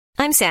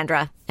I'm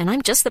Sandra, and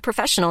I'm just the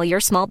professional your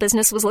small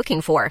business was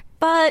looking for.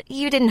 But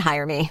you didn't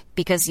hire me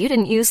because you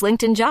didn't use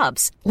LinkedIn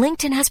Jobs.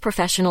 LinkedIn has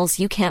professionals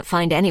you can't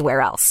find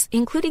anywhere else,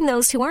 including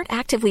those who aren't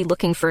actively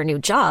looking for a new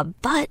job,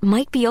 but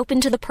might be open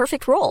to the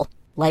perfect role,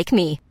 like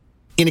me.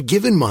 In a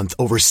given month,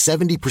 over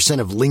 70%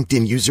 of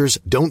LinkedIn users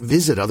don't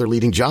visit other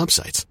leading job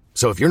sites.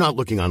 So if you're not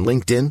looking on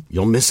LinkedIn,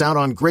 you'll miss out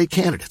on great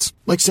candidates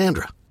like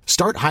Sandra.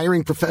 Start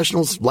hiring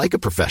professionals like a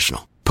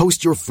professional.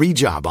 Post your free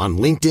job on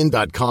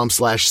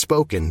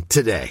linkedin.com/spoken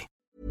today.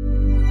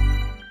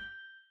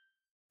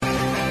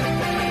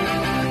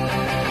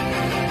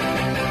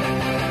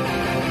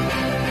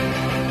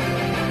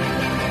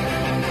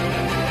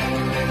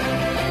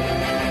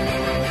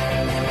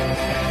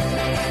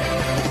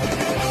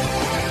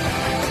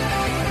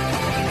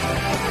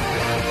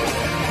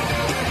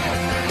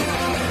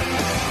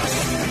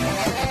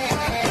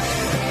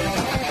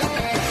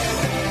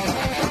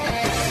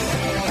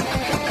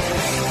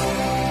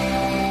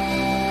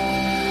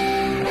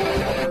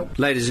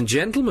 Ladies and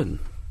gentlemen,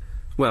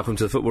 welcome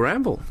to the Football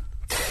Ramble.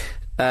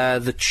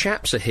 The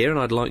chaps are here and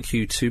I'd like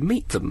you to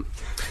meet them.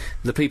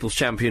 The People's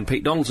Champion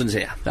Pete Donaldson's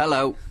here.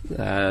 Hello.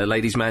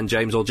 Ladies man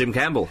James or Jim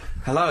Campbell.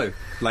 Hello,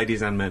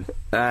 ladies and men.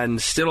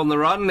 And still on the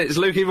run, it's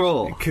Lukey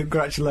Raw.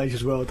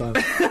 Congratulations, well done.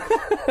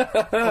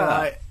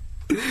 Alright.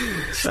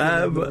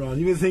 You've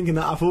been thinking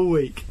that up all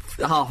week.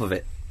 Half of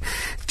it.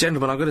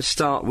 Gentlemen, I'm going to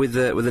start with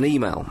an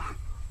email.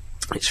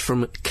 It's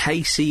from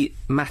Casey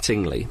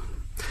Mattingly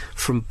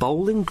from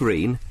Bowling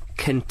Green,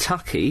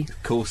 Kentucky.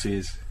 Of course he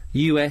is.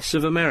 US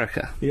of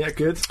America. Yeah,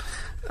 good.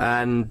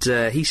 And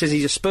he says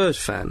he's a Spurs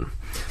fan.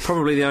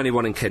 Probably the only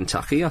one in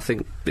Kentucky. I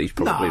think he's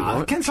probably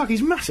right.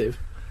 Kentucky's massive.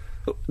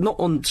 Not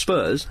on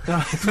Spurs.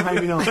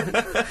 Maybe not.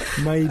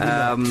 Maybe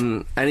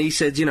not. And he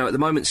said, you know, at the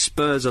moment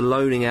Spurs are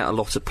loaning out a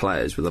lot of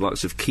players with the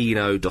likes of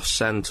Keno, Dos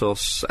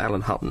Santos,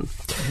 Alan Hutton.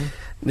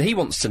 Mm-hmm. He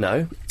wants to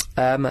know,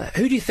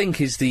 who do you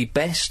think is the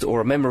best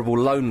or a memorable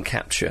loan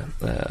capture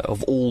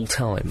of all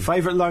time?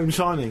 Favourite loan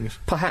signings?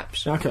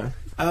 Perhaps. Okay.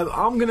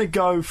 I'm going to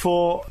go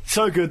for...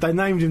 So good, they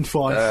named him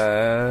twice.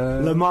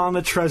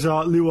 Lamana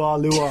Trezor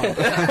Luar.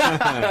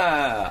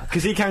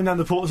 Because he came down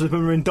to Portsmouth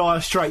when we were in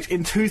dire straits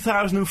in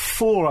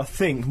 2004, I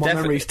think. My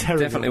memory's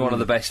terrible. Definitely one of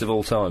the best of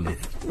all time.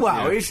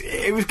 Well,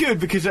 it was good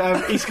because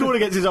he scored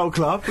against his old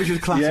club, which was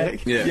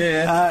classic.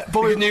 Yeah.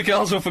 Because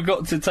Newcastle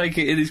forgot to take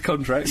it in his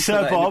contract.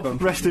 Sir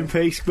Bob, rest in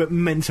peace, but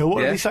mental.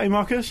 What did he say,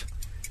 Marcus?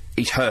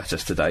 He's hurt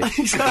us today.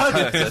 He's hurt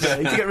us today.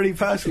 To get really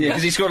personal. Yeah,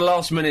 because he scored a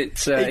last-minute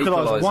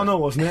equaliser. 1-0,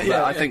 wasn't it?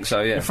 Yeah, I think so,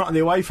 yeah. In front of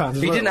the away fans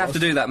as well. He didn't have to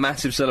do that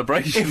massive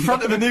celebration. In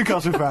front of the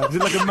Newcastle fans. He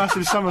did like a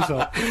massive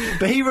somersault.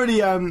 But he really...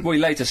 well, he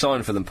later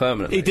signed for them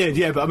permanently. He did,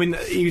 yeah, but I mean,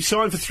 he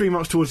signed for 3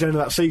 months towards the end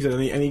of that season,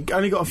 and he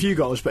only got a few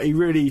goals, but he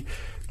really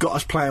got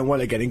us playing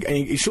well again, and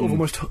he sort of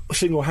almost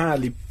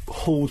single-handedly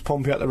hauled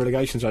Pompey out the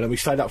relegation zone, and we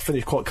stayed up,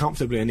 finished quite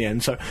comfortably in the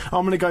end. So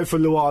I'm going to go for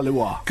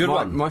Luar. Good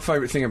one. My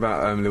favourite thing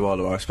about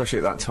Luar, especially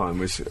at that time,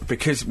 was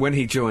because when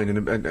he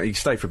joined and he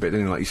stayed for a bit,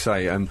 didn't he, like you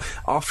say.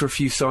 After a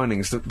few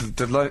signings,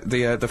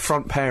 the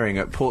front pairing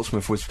at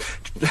Portsmouth was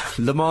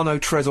Lamano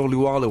Trezor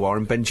Luar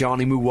and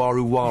Benjani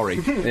Muwaru Wari,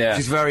 which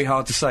is very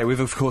hard to say. With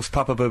of course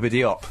Papa Bouba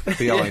Diop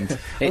behind.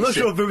 I'm not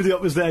sure if Bouba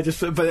Diop was there,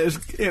 but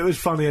it was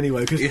funny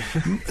anyway because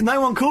no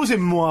one calls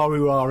him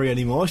Muwaru Wari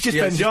anymore. It's just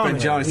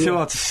Benjani. It's too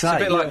hard to say.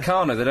 It's a bit like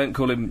Kano, they don't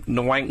call him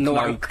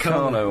Nwank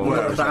Kano.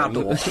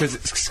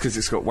 Because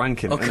it's got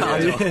wanking.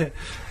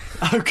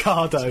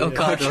 Ocado.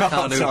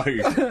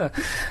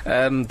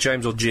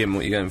 James or Jim,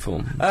 what are you going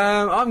for?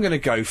 I'm going to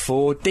go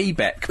for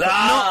D-Beck.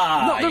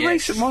 Not the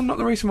recent one. Not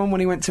the recent one when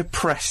he went to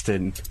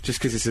Preston. Just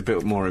because it's a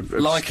bit more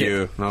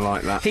obscure, and I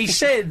like that. He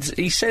said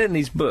in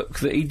his book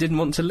that he didn't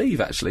want to leave.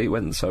 Actually, it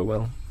went so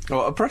well.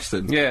 Oh, at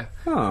Preston? Yeah.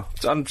 Oh.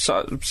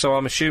 So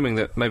I'm assuming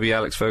that maybe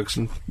Alex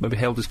Ferguson maybe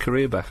held his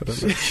career back. I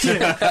don't know.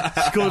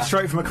 Scored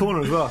straight from a corner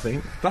as well, I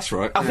think. That's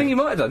right. I think he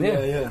might have done,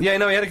 Yeah,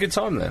 no, he had a good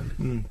time there.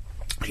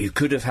 You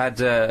could have had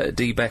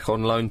D-Beck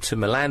on loan to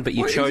Milan, but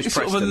you chose he's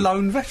Preston. Sort of a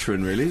lone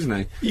veteran, really, isn't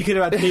he? You could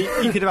have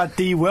had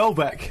D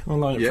Welbeck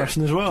on loan at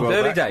Preston as well.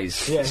 Early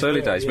days.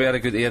 Early days. He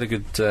had a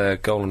good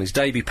goal on his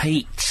debut.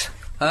 Pete.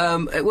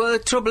 Well,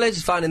 the trouble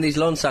is finding these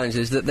loan signings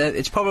is that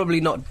it's probably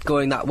not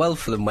going that well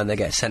for them when they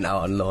get sent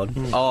out on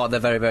loan. Or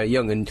they're very, very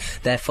young, and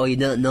therefore you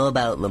don't know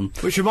about them.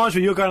 Which reminds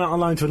me, you're going out on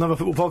loan to another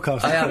football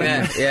podcast. I am,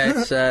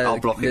 yeah. It's,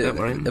 I'll block it, don't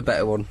worry. A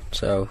better one,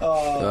 so...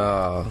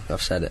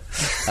 I've said it.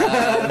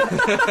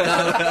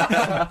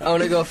 I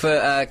want to go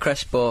for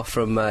Crespo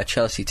from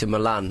Chelsea to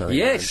Milan.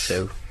 Yes.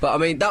 But, I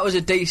mean, that was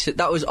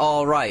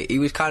alright. He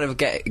was kind of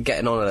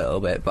getting on a little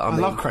bit, but I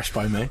love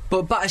Crespo, mate.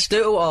 But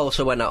Batistuta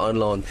also went out on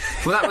loan.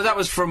 Well, that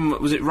was from,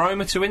 was it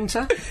Roma to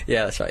Inter?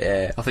 Yeah, that's right,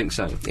 yeah. I think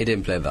so. He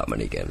didn't play that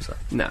many games, though.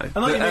 No.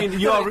 I mean,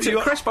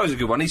 Crespo's a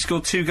good one. He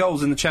scored 2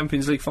 goals in the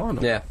Champions League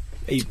final. Yeah.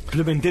 He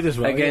did as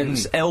well.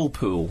 Against El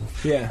Pool.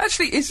 Yeah.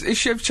 Actually, is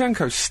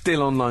Shevchenko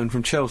still on loan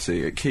from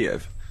Chelsea at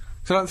Kiev?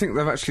 So I don't think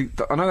they've actually...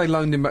 I know they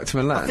loaned him back to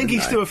Milan. I think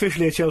he's still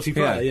officially a Chelsea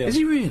player, yeah. Is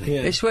he really?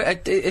 Yeah. It's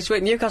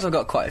weird. Newcastle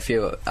got quite a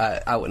few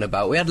out and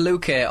about. We had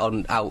Luke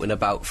on out and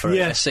about for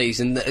a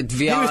season.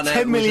 Viana he was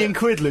 10 million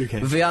quid, Luke.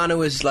 Viana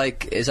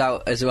is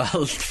out as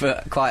well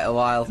for quite a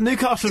while.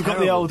 Newcastle have got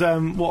the old,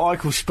 what I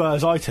call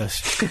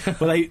Spurs-itis,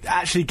 where they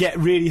actually get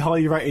really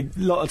highly rated, a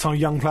lot of time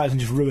young players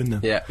and just ruin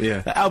them.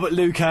 Yeah. Albert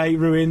Luque,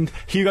 ruined.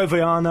 Hugo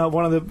Viana,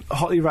 one of the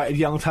hotly rated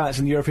young talents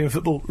in European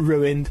football,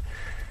 ruined.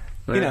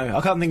 You know,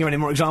 I can't think of any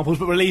more examples,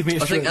 but believe me,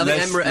 it's true. I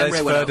think Emre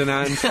went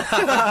Ferdinand.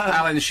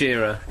 Alan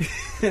Shearer. I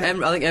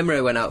think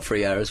Emre went out for a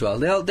year as well.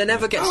 They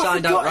never get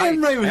signed out right.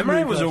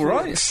 Emre was all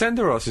right.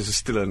 Senderos is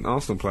still an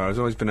Arsenal player. He's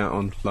always been out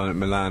on loan at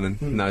Milan and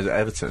now he's at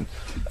Everton.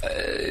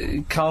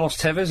 Carlos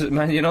Tevez at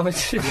Man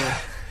United. Yeah.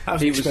 That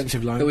was an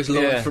expensive loan. It was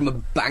loaned from a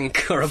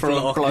bank or a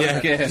block.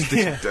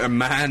 A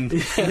man.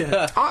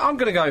 I'm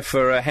going to go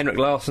for Henrik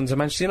Larsson to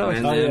Manchester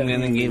United. I'm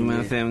going to give him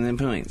 1,000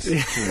 points.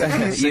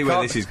 See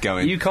where this is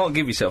going. You can't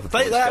give yourself a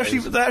point.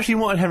 They actually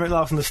wanted Henrik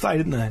Larsson to stay,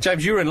 didn't they?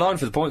 James, you were in line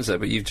for the points there,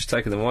 but you've just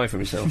taken them away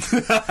from yourself.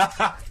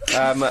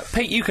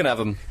 Pete, you can have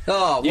them.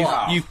 Oh,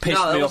 what? You've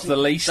pissed me off the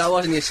least. That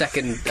wasn't your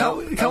second...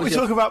 Can't we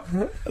talk about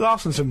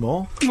Larsson some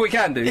more? We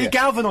can do, He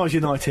galvanised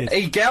United.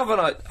 He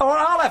galvanised... Oh,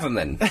 I'll have him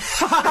then.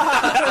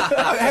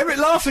 Henrik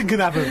Larsson can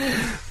have him.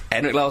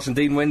 Henrik Larsson,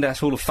 Dean Windass,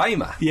 Hall of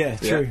Famer. Yeah,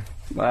 true.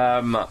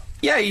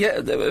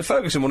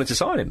 Ferguson wanted to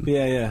sign him.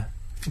 Yeah.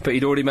 But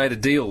he'd already made a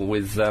deal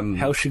with...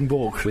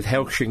 Helsingborg. With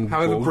Helsingborg.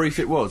 However brief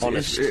it was,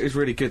 Honest. it was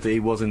really good that he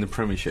was in the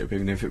Premiership,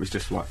 even if it was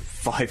just like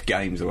 5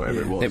 games or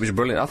whatever it was. It was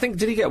brilliant. I think,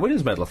 did he get a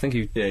winner's medal? I think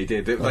he... Yeah, he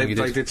did. They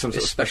did some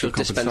sort of special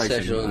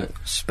dispensation, wasn't it?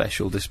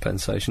 Special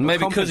dispensation.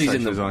 Maybe because he's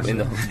in the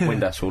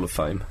Windass Hall of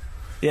Fame.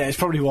 Yeah, it's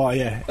probably why,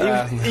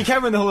 yeah. He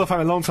came in the Hall of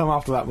Fame a long time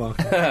after that, Mark.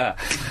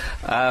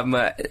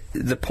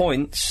 The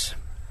points...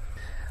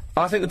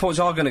 I think the points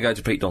are going to go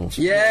to Pete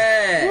Donaldson.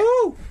 Yeah!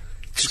 Woo!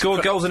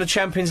 Scored goals in a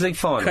Champions League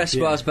final.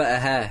 Crespat's better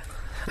hair.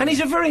 And he's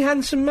a very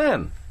handsome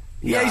man.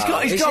 Yeah, he's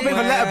got a bit of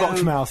a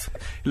letterbox mouth.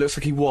 It looks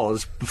like he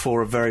was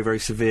before a very, very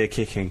severe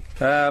kicking.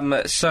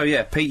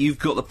 Pete, you've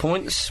got the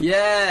points.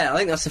 Yeah, I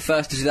think that's the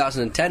first of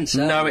 2010,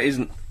 sir. No, it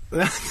isn't.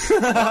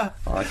 I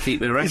keep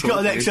the record. He's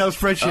got an Excel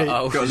spreadsheet.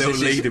 Got a little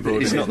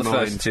leaderboard. It's not the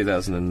first in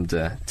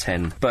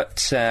 2010.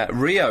 But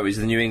Rio is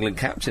the New England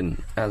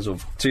captain as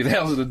of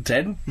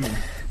 2010.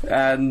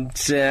 And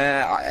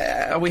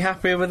are we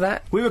happy with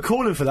that? We were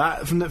calling for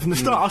that from the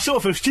start. I sort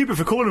of feel stupid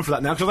for calling for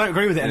that now because I don't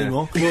agree with it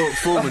anymore. Well,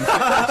 form and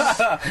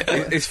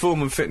fitness. His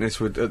form and fitness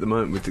would, at the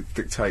moment, would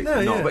dictate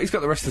not. But he's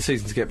got the rest of the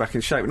season to get back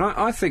in shape. And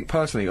I think,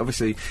 personally,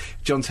 obviously,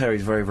 John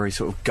Terry's a very, very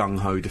sort of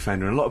gung-ho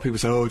defender. And a lot of people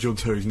say, oh, John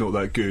Terry's not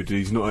that good.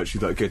 He's not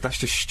actually that good. That's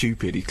just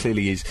stupid. He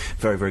clearly is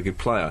a very, very good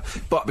player.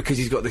 But because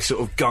he's got this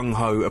sort of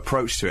gung-ho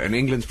approach to it, and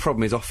England's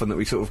problem is often that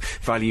we sort of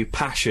value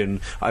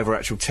passion over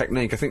actual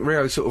technique. I think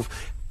Rio's sort of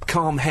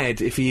calm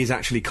head, if he is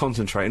actually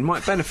concentrating,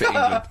 might benefit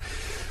England.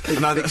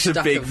 No, that's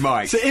a big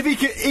mic. So if he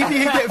can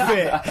get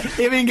fit,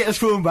 if he can get his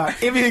form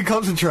back, if he can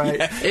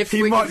concentrate, if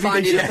he we might can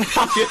find be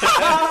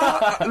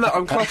Look,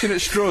 I'm clutching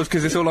at straws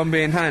because it's all I'm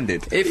being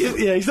handed.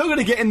 He's not going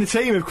to get in the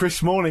team if Chris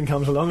Smalling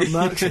comes along and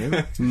marks him.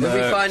 If we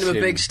find him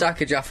a big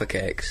stack of Jaffa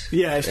cakes,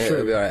 yeah, it's true.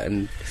 It'll be all right.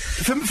 And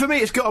for me,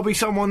 it's got to be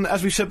someone,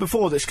 as we said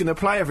before, that's going to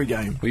play every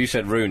game. Well, you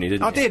said Rooney,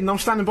 didn't you? I did, and I'm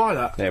standing by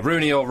that. Yeah,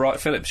 Rooney or Wright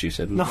Phillips, you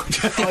said. No,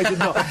 I did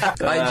not.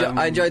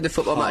 I enjoyed the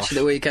football match at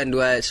the weekend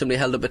where somebody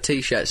held up a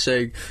T-shirt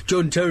saying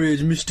John Terry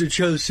is Mr.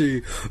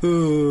 Chelsea.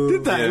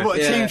 Did they? Yeah. What,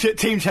 Team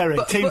Terry?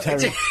 Team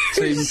Terry.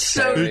 Team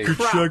so He could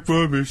shag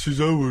my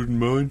missus, I wouldn't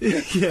mind.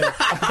 Yeah.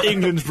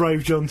 England's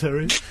brave John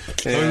Terry.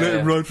 I let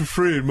him ride for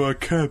free in my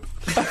cab.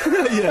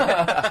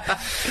 Yeah.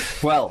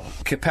 Well,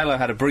 Capello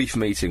had a brief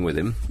meeting with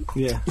him.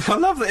 Yeah. I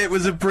love that it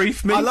was a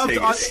brief meeting.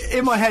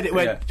 In my head it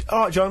went,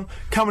 all right, John,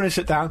 come in and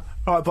sit down.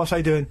 All right, boss, how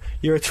you doing?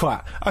 You're a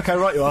twat. Okay,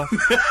 right you are.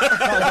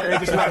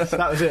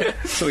 That was it.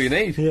 That's all you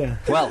need. Yeah.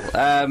 Well,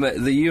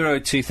 the Euro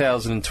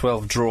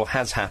 2012 draw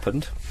has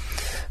happened.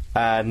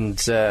 And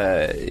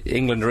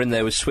England are in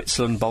there with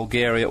Switzerland,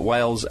 Bulgaria,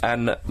 Wales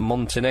and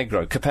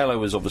Montenegro. Capello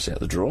was obviously at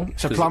the draw.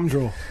 It's a plum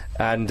draw.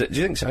 And do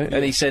you think so? Yeah.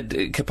 And he said,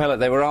 Capello,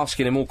 they were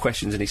asking him all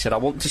questions, and he said, I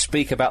want to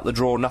speak about the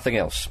draw, nothing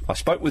else. I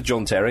spoke with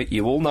John Terry,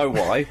 you all know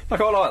why. I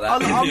quite like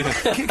that.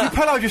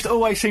 Capello just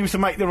always seems to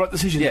make the right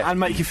decision and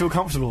make you feel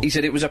comfortable. He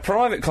said, it was a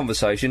private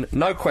conversation,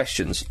 no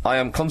questions. I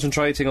am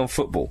concentrating on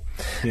football.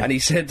 Yeah. And he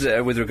said,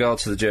 with regard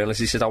to the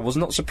journalists, he said, I was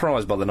not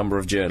surprised by the number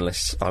of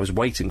journalists. I was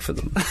waiting for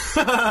them.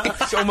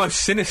 It's almost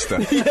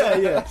sinister.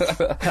 Yeah.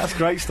 That's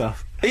great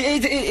stuff.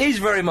 It is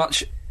very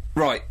much...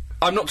 Right.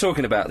 I'm not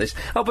talking about this.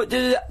 Oh, but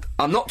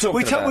I'm not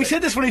talking about it. We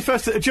said this when he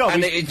first took the job.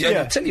 And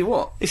I tell you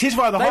what. It's his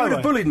way of the highway. They would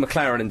have bullied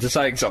McLaren into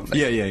saying something.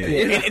 Yeah.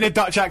 In a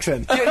Dutch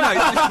accent. No,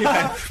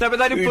 but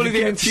they'd have bullied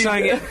him into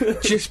saying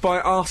it just by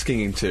asking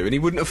him to, and he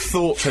wouldn't have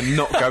thought to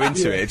not go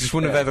into it. It just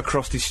wouldn't have ever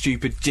crossed his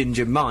stupid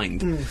ginger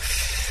mind.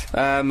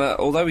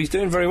 Although he's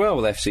doing very well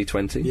with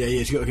FC20. Yeah,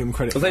 you've got to give him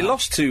credit. Well, they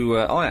lost to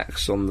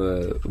Ajax on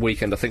the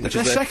weekend, I think. Which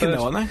they're is their second, first,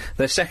 though, aren't they?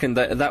 They're second.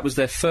 That was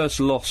their first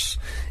loss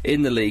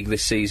in the league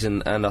this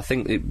season, and I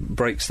think it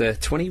breaks their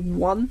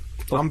 21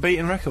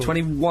 Unbeaten record.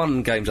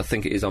 21 games, I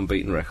think it is,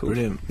 unbeaten record.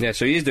 Brilliant. Yeah,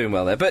 so he is doing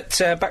well there. But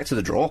back to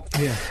the draw.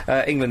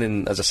 Yeah. England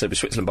in, as I said, with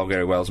Switzerland,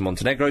 Bulgaria, Wales and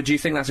Montenegro. Do you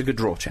think that's a good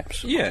draw,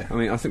 chaps? Yeah, I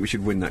mean, I think we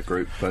should win that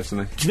group,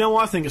 personally. Do you know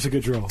why I think it's a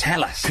good draw?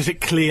 Tell us. Because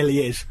it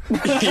clearly is.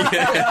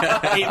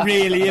 It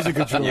really is a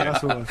good draw,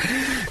 that's why.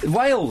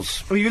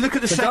 Wales. Well, you look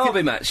at the second...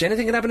 Derby match.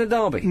 Anything can happen at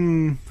Derby.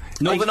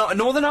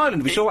 Northern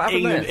Ireland. We saw what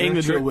happened there.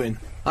 England will win.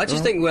 I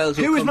just think Wales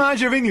will Who was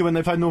manager of England when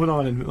they played Northern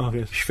Ireland,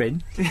 Marcus?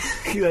 Sven.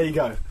 There you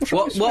go.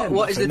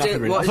 What is the deal?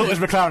 Really. I thought it was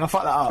McLaren, I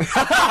fucked that up.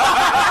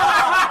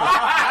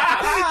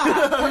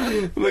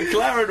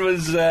 McLaren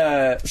was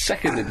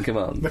second in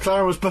command.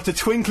 McLaren was but a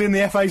twinkle in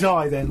the FA's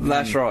eye then.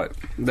 That's right.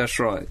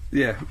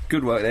 Yeah,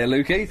 good work there,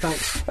 Lukey.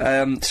 Thanks.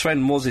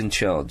 Sven was in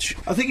charge.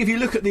 I think if you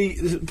look at the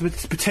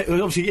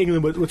obviously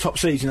England were top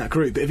seeds in that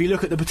group, but if you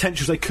look at the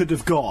potentials they could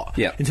have got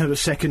in terms of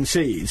second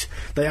seeds,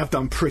 they have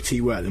done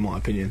pretty well in my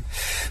opinion.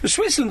 But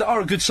Switzerland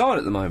are a good side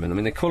at the moment. I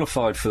mean, they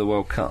qualified for the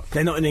World Cup.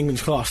 They're not in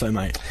England's class though,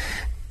 mate.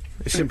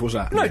 It's simple as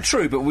that. No,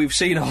 true, but we've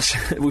seen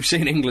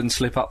England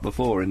slip up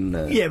before in...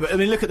 Yeah, but I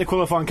mean, look at the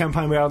qualifying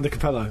campaign we had under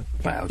Capello.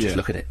 Well, just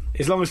look at it.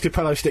 As long as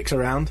Capello sticks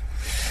around,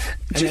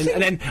 and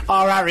then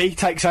our Harry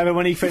takes over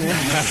when he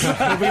finishes,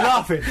 we'll be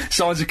laughing.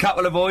 Signs a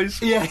couple of boys.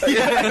 Yeah.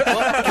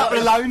 A couple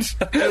of loans.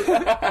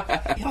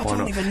 I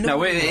don't even know.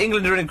 No,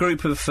 England are in a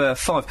group of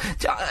 5.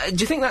 Do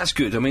you think that's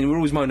good? I mean, we're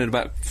always moaning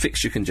about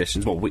fixture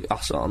congestions. Well,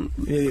 us aren't.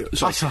 Yeah,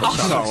 us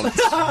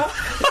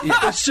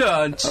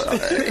aren't.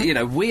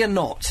 We are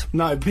not.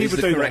 No, people is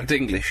the do correct that.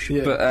 English,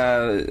 but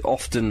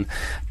often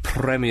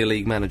Premier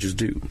League managers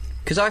do.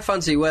 Because I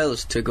fancy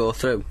Wales to go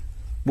through.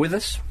 With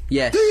us?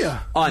 Yes. Do you?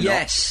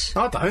 Yes.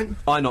 I don't.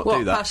 I not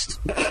do that. Past?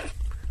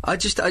 I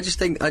just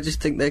think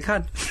they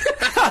can.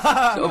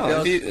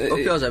 Up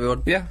yours,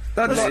 everyone. Yeah,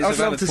 I'd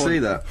love to see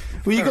that.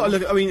 Well, you got to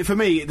look. I mean, for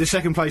me, the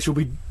second place will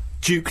be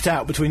duked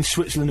out between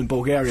Switzerland and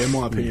Bulgaria, in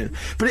my opinion.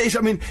 But it is.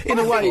 I mean, in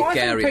a way,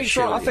 Bulgaria,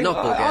 surely, not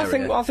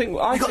Bulgaria. I think you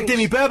got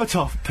Dimi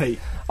Berbatov, Pete.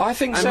 I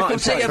think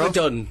what's he ever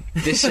done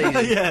this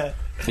season? Yeah.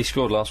 He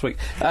scored last week.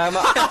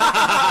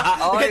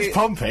 Against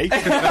Pompey.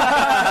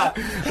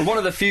 One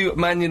of the few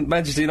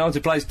Manchester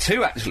United players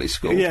to actually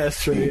score. Yeah,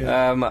 that's true.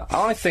 Yeah.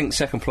 I think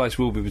second place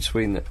will be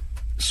between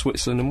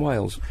Switzerland and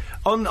Wales.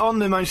 On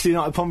the Manchester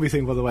United Pompey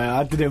thing, by the way,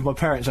 I did it with my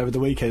parents over the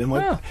weekend,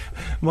 and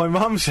my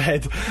mum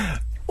said,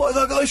 "What,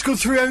 that guy scored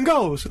 3 own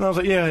goals?" And I was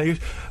like, "Yeah." He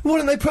goes, "Why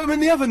didn't they put him in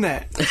the other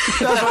net?" And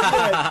I was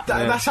like,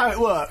 that's how it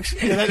works.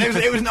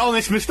 It was an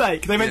honest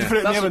mistake. They meant to put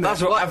it in the other net.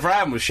 That's what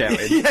Avram was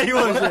shouting. Yeah, he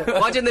was. Yeah.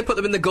 Why didn't they put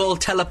them in the goal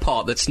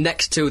teleport that's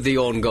next to the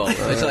own goal?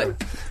 It's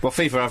like, well,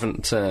 FIFA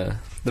haven't.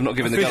 They're not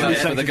giving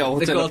the goal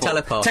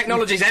teleport.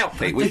 Technology's out,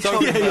 Pete. We've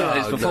talked about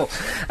this before.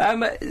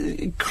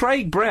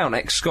 Craig Brown,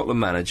 ex-Scotland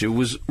manager,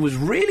 was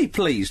really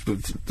pleased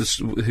with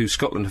who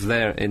Scotland have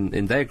there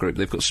in their group.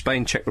 They've got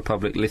Spain, Czech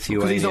Republic, Lithuania.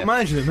 Because he's not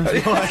managing them.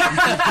 That's why.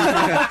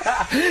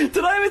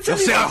 Did I ever tell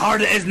you? See how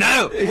hard it is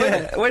now.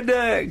 When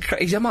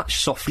he's a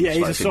much softer. Yeah,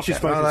 he's a softer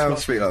spoken. Oh, they don't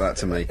speak like that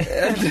to me.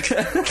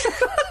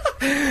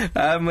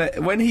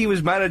 When he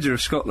was manager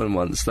of Scotland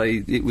once,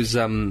 it was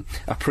a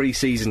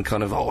pre-season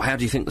kind of, how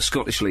do you think the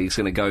Scottish League's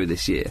going to go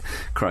this year,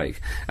 Craig?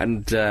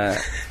 And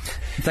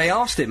they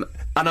asked him,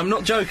 and I'm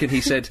not joking,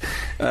 he said,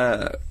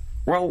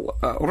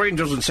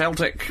 Rangers and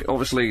Celtic,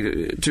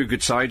 obviously two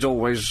good sides,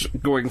 always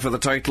going for the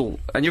title.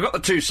 And you've got the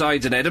two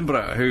sides in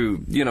Edinburgh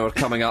who, are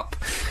coming up.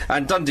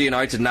 And Dundee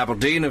United and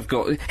Aberdeen have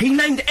got... He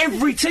named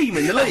every team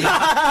in the league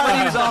when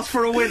he was asked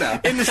for a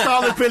winner. In the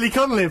style of Billy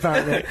Connolly,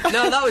 apparently.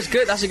 No, that was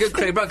good. That's a good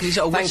Craig Brown, because he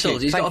sort of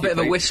whistles. He's got a bit of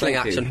a whistling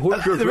accent.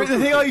 The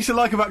thing I used to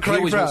like about Craig Brown... He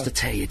always Brown... wants to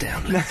tear you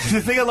down. The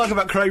thing I like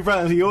about Craig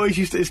Brown is he always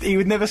used to... He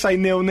would never say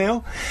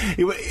 0-0.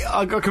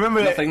 I can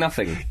remember...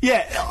 Nothing.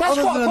 Yeah. That's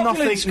quite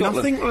popular in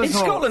Scotland. In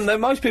Scotland, though,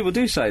 most people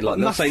do say,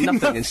 they'll say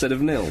nothing instead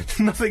of nil.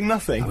 Nothing.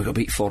 We got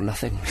beat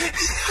 4-0.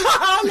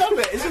 I love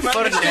it.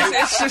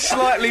 It's just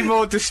slightly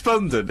more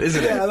despondent,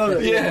 isn't it? Yeah, I love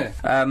it. Yeah.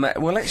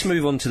 Well, let's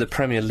move on to the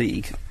Premier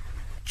League.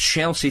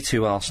 Chelsea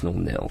 2, Arsenal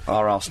 0.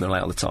 Are Arsenal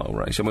out of the title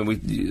race? I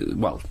mean,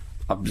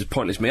 it's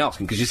pointless me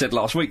asking because you said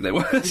last week they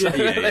were. So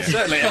they're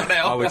certainly out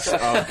now.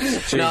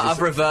 No,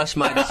 I've reversed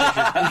my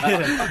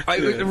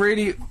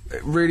decision.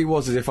 It really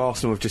was as if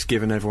Arsenal have just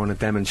given everyone a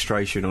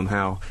demonstration on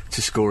how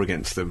to score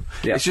against them.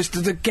 Yeah. It's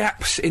just the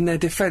gaps in their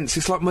defence.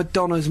 It's like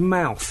Madonna's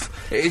mouth.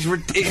 It's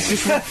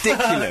just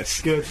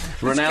ridiculous. Good.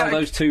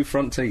 Ronaldo's 2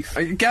 front teeth.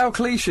 Gal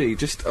Clichy,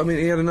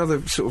 he had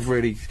another sort of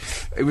really...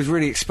 It was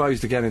really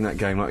exposed again in that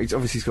game.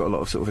 He's got a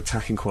lot of sort of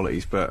attacking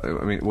qualities, but,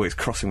 his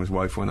crossing was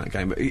woeful in that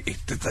game, but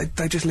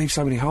they just leave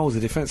so many holes. The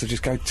defence will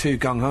just go too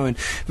gung-ho, and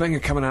Wenger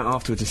coming out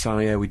afterwards and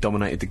saying, we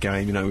dominated the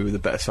game, we were the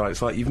better side.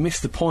 It's like, you've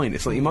missed the point.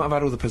 It's like, you might have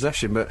had all the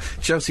possession, but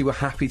Chelsea were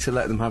happy to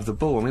let them have the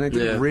ball. I mean, they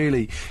didn't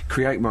really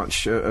create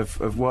much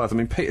of worth. I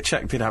mean, Peter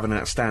Cech did have an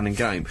outstanding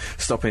game,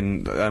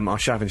 stopping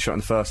Arshavin shot in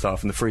the first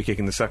half and the free kick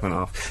in the second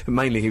half. But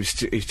mainly, he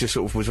just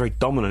sort of was very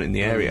dominant in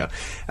the area.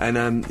 And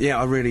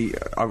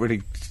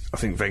I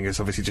think Wenger's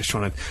obviously just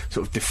trying to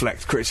sort of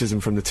deflect criticism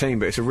from the team,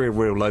 but it's a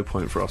real low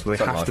point for us. They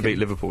have to beat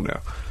Liverpool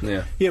now.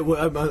 Yeah.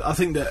 Well, I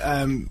think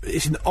that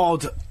it's an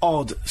odd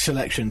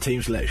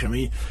team selection. I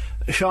mean,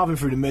 Arshavin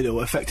through the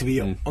middle, effectively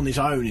on his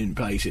own in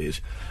places.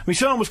 I mean,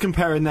 someone was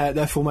comparing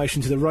their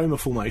formation to the Roma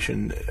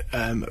formation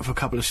for a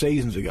couple of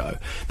seasons ago.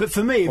 But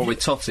for me... with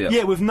Totti up.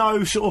 Yeah, with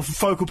no sort of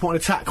focal point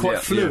attack, quite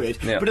fluid.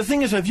 Yeah. But the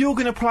thing is, if you're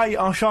going to play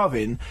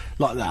Arshavin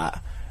like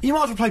that, you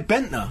might as well play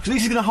Bentner, because at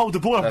least he's going to hold the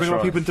ball up and bring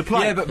other people into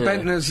play. Yeah, but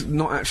Bentner's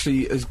not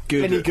actually as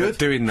good at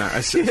doing that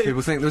as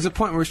people think. There was a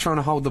point where he was trying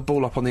to hold the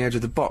ball up on the edge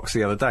of the box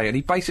the other day, and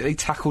he basically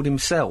tackled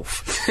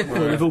himself.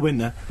 Well, we've all been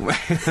there. But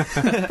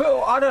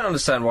I don't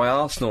understand why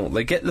Arsenal,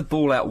 they get the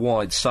ball out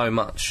wide so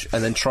much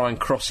and then try and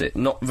cross it,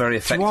 not very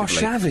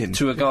effectively,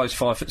 to a guy who's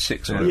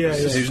 5'6" or whatever,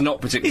 who's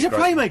not particularly He's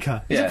a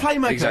playmaker. He's a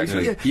playmaker.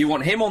 Exactly. You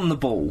want him on the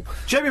ball.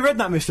 Jeremy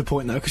Redknapp missed the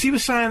point, though, because he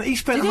was saying... he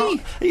spent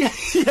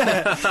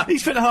he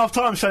spent a half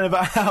time saying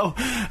about how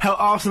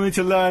Arsenal need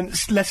to learn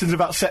lessons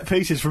about set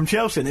pieces from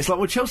Chelsea. And it's like,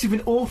 well, Chelsea have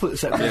been awful at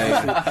set pieces.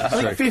 I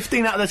think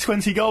 15 out of their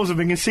 20 goals have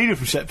been conceded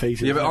from set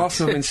pieces. Yeah, but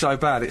Arsenal have been so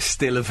bad, it's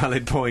still a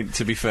valid point,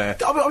 to be fair.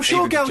 I'm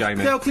sure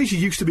Gael Clichy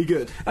used to be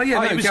good. Oh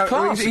yeah, he was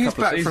class he's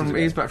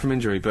back from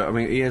injury, but I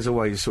mean, he has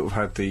always sort of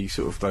had the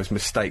sort of those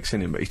mistakes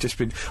in him. But he's just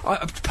been.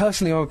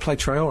 Personally, I would play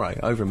Traore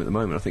over him at the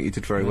moment. I think he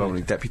did very well when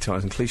he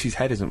deputised, and Clichy's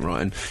head isn't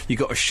right. And you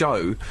got to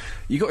show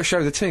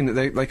the team that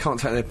they can't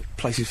take their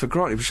places for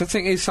granted, which I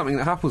think is something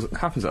that happens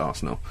at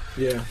Arsenal.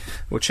 Yeah.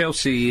 Well,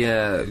 Chelsea.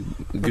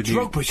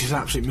 Drogba's is an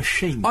absolute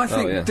machine. I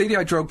think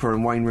Didier Drogba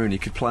and Wayne Rooney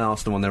could play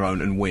Arsenal on their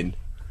own and win.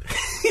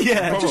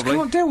 Yeah, probably. Just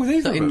can't deal with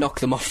either of them. Knock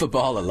them off the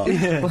ball a lot.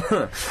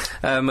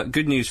 Yeah.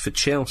 Good news for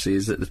Chelsea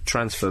is that the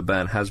transfer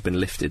ban has been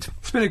lifted.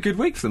 It's been a good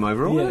week for them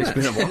overall. Yeah, it's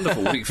been a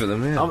wonderful week for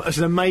them. Yeah. It's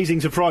an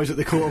amazing surprise that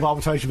the Court of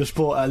Arbitration for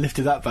Sport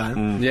lifted that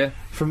ban. Yeah,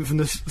 from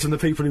the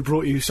people who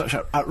brought you such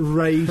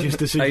outrageous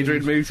decisions.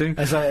 Adrian Mutu.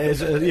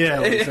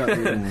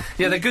 Exactly.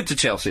 Yeah, they're good to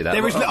Chelsea.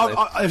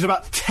 There's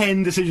about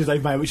 10 decisions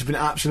they've made which have been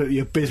absolutely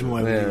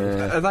abysmal.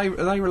 Are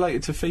they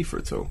related to FIFA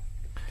at all?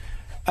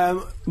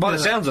 By the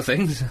sounds of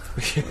things.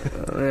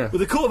 Well,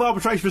 the Court of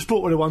Arbitration for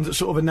Sport were the ones that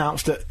sort of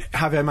announced that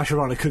Javier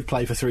Mascherano could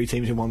play for 3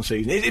 teams in one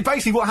season.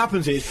 Basically what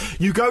happens is,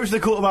 you go to the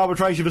Court of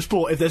Arbitration for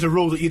Sport if there's a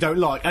rule that you don't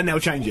like, and they'll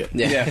change it.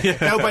 Yeah.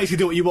 They'll basically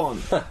do what you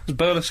want. Does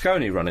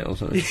Berlusconi run it or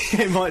something?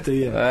 It might do,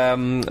 yeah.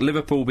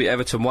 Liverpool beat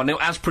Everton 1-0,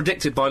 as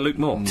predicted by Luke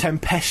Moore.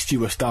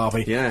 Tempestuous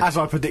derby, as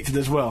I predicted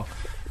as well.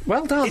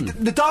 Well done.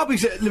 The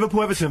derbies at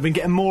Liverpool-Everton have been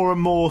getting more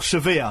and more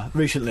severe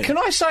recently. Can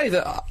I say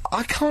that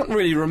I can't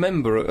really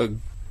remember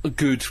a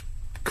good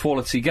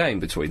quality game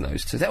between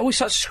those two? They're always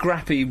such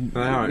scrappy,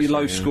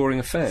 low-scoring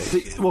affairs.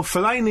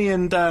 Fellaini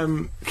and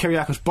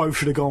Kyriakos both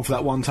should have gone for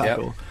that one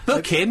tackle. Yep.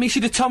 Book him, he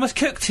should have Thomas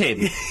Cooked him.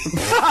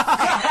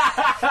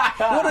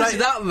 What does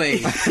that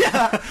mean?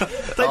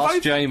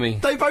 Ask Jamie.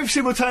 They both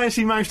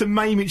simultaneously managed to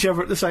maim each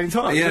other at the same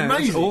time. Yeah, it's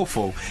amazing. It's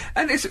awful.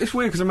 And it's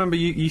weird, because I remember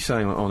you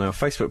saying on our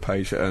Facebook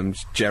page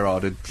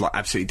Gerrard had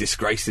absolutely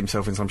disgraced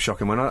himself in some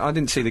shocking way. I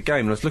didn't see the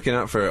game, and I was looking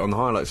out for it on the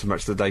highlights of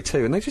Match of the Day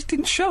too, and they just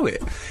didn't show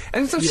it.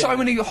 And there's so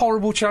many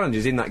horrible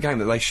challenges in that game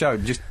that they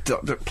showed, just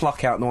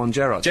pluck out the one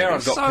Gerrard.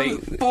 Gerrard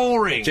got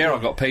boring.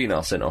 Gerrard got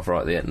Pienaar sent off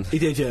right at the end. He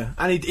did, yeah,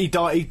 and he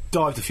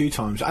dived a few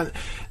times. And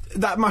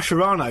that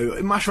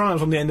Mascherano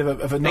was on the end of a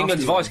nasty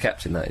England's one.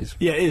 vice-captain, that is.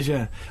 Yeah, it is,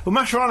 yeah. Well,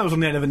 Mascherano was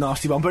on the end of a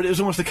nasty one, but it was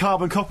almost a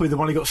carbon copy of the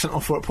one he got sent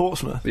off for at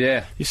Portsmouth.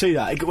 Yeah. You see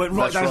that? It went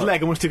right down his leg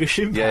and almost took a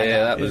shin pad.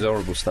 Yeah, that was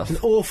horrible stuff. It's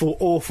an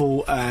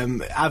awful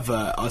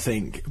advert, I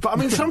think. But, I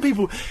mean, some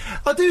people...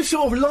 I do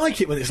sort of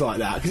like it when it's like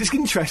that, because it's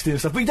interesting and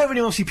stuff, but you don't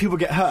really want to see people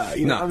get hurt,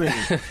 you know what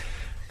I mean?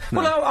 No.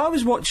 Well, I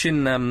was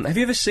watching. Have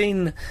you ever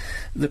seen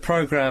the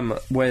programme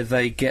where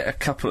they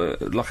get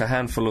a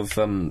handful of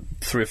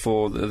 3 or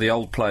 4 of the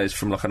old players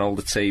from like an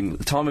older team,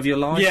 The Time of Your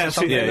Life? Yeah, or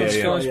something on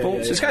Sky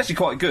Sports. Yeah. It's actually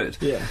quite good.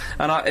 Yeah,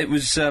 and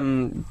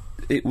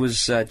it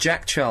was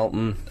Jack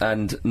Charlton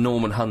and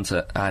Norman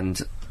Hunter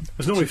and.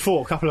 There's normally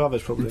 4, a couple of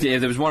others probably. Yeah,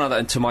 there was one other,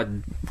 and to my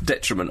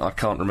detriment, I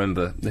can't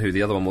remember who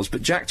the other one was.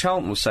 But Jack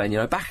Charlton was saying,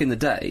 back in the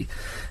day,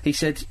 he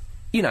said,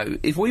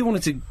 if we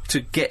wanted to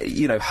get,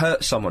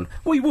 hurt someone,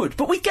 we would,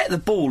 but we get the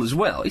ball as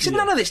well. He said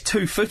none of this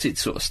two-footed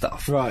sort of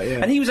stuff. Right, yeah.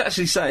 And he was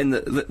actually saying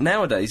that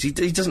nowadays he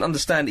doesn't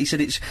understand. He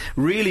said it's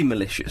really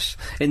malicious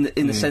in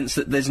the sense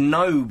that there's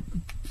no...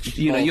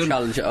 you're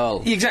challenge at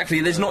all. Exactly.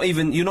 You're not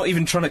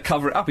even trying to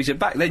cover it up. He said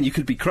back then you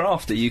could be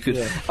crafty. You could.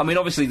 Yeah. I mean,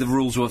 obviously the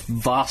rules were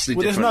vastly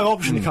different. There's no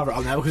option to cover it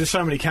up now because there's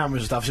so many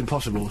cameras and stuff. It's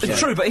impossible. So. It's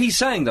true, but he's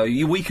saying though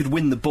we could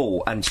win the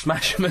ball and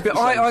smash him.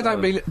 I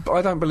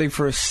don't believe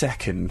for a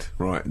second,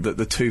 right, that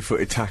the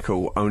 2-footed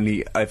tackle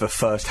only ever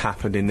first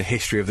happened in the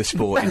history of the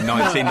sport in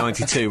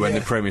 1992 when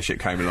the Premiership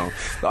came along.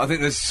 I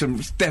think there's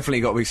definitely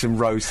got to be some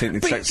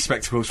rose-tinted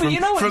spectacles from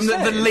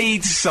the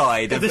Leeds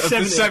side of the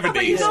 70s.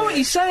 But you know what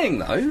he's saying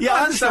though.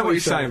 Yeah, understand what you're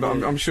saying,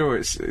 but I'm sure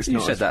it's You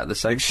not said as that at the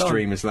same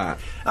extreme time. as that.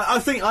 I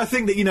think that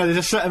there's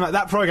a certain amount,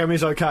 that programme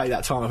is okay,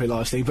 that Time After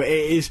Last thing, but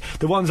it is,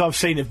 the ones I've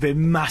seen have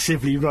been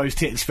massively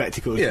rose-tinted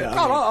spectacles. Yeah,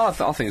 I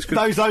think it's good.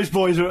 Those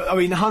boys were,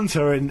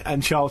 Hunter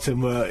and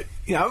Charlton were,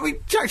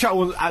 Jack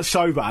Charlton wasn't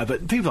so bad,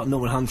 but people like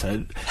Norman Hunter,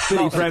 Billy That's a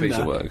piece of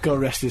Bremner, work. God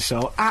rest his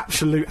soul,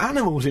 absolute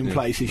animals in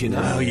places,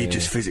 Oh, you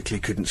just physically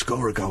couldn't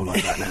score a goal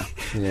like that now.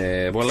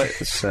 Yeah, well,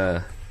 let's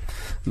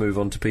move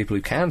on to people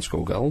who can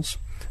score goals.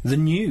 The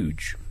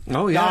Nuge.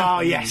 Oh, yeah. Oh,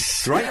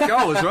 yes. Great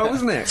goal as well,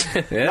 wasn't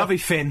it? Yeah. Lovely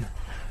Finn.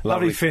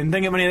 Lovely Finn.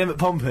 Didn't get many of them at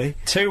Pompey.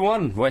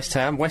 2-1, West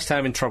Ham. West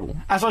Ham in trouble.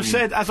 As I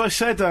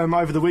said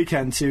over the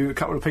weekend to a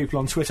couple of people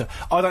on Twitter,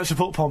 I don't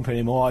support Pompey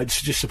anymore. I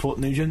just support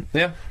Nugent.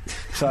 Yeah.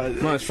 So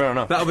No, that's fair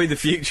enough. That'll be the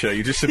future.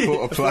 You just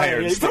support a player. Yeah,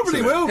 and it stick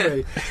probably to will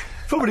be.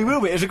 Probably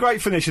will be. It was a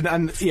great finish,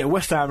 and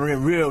West Ham are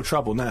in real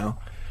trouble now.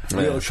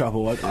 Real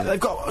trouble. They've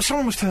got.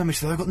 Someone was telling me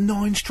today they've got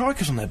 9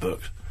 strikers on their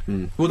books.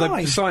 Well, they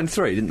 9. signed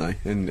 3, didn't they,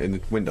 in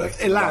the window?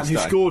 Ilan, last who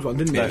day. scored one,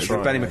 didn't he? That's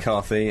right. Benny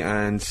McCarthy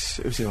and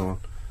who's the other one?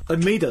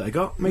 And Mido they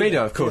got.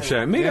 Mido, of course,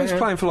 yeah. Mido's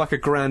playing for like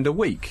 £1,000 a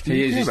week.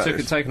 He is. He's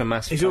He's taken a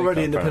massive. He's pay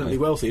already cut, independently apparently.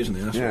 wealthy, isn't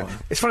he? That's Yeah, why.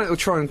 it's funny they'll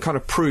try and kind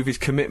of prove his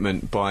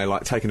commitment by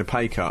like taking a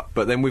pay cut,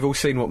 but then we've all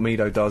seen what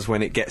Mido does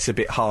when it gets a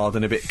bit hard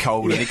and a bit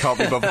cold and he can't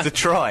be bothered to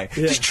try.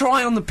 Just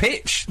try on the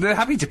pitch. They're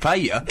happy to pay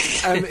you.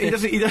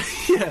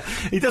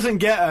 He doesn't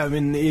get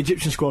in the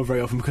Egyptian squad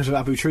very often because of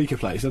Abu Trika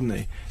plays, doesn't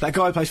he? That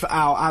guy plays for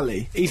Al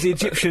Ali. He's the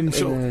Egyptian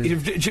he's an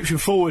Egyptian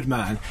forward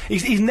man.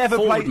 He's never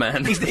Forward played.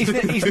 man.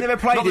 He's never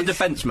played. Not the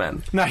defence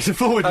man. No, he's a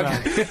forward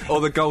man. Or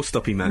the goal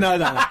stopping man. No.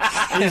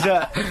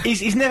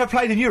 He's never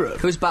played in Europe.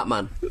 Who's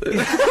Batman?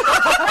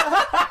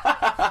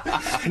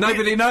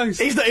 Nobody knows.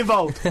 He's not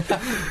involved.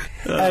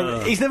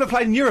 He's never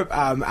played in Europe,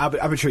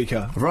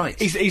 Abutrika. Right.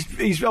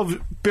 He's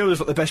billed as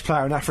like the best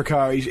player in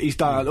Africa. He's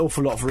done an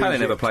awful lot for Pele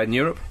Egypt. never played in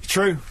Europe. It's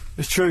true.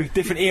 It's true.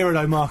 Different era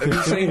though,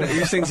 Marcus. Have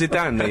you seen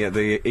Zidane,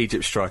 the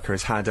Egypt striker,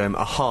 has had a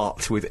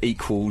heart with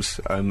equals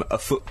a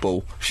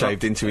football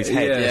shaved into his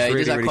head. Yeah, Yeah, It's he really,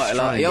 does that really quite a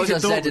lot. He strange. always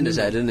has He's a Z in his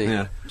head, doesn't he?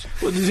 Yeah.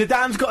 Well,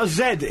 Zidane's got a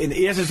Z.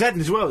 He has a Z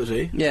in as well, does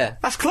he? Yeah.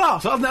 That's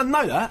class. I didn't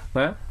know that.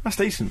 Yeah. That's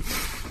decent.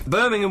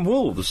 Birmingham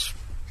Wolves.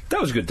 That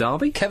was a good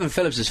derby. Kevin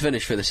Phillips has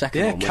finished for the second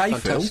Yeah, one. Was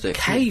K-Phil. fantastic.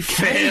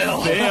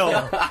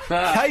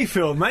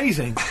 K-Phil,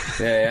 amazing.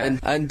 Yeah.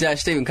 And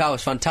Stephen Carr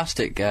was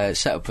fantastic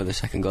set up for the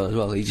second goal as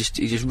well. He just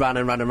ran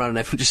and everyone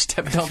just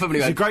stepped off him.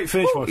 It's a great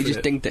finish by He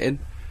just Philip. dinked it in.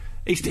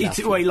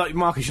 Well, like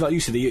Marcus, like you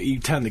said, he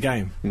turned the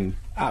game.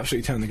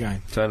 Absolutely turned the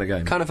game. Turn the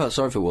game. Kind of felt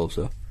sorry for Wolves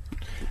though.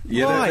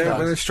 Yeah, Why?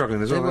 they're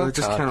struggling as well. They They worked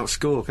just hard. cannot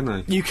score, can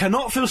they? You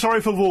cannot feel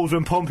sorry for Wolves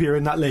when Pompey are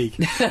in that league.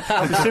 It's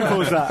as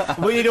simple as that.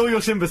 We need all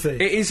your sympathy.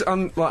 It is,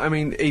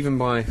 even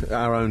by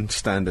our own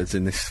standards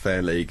in this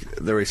fair league,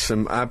 there is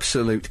some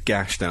absolute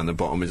gash down the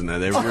bottom, isn't there?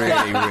 There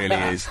really,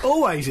 really is.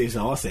 Always is,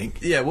 though, I think.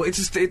 Yeah, well,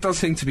 it does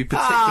seem to be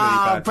particularly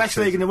bad. Best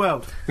league in the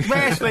world.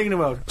 Best league in the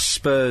world.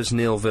 Spurs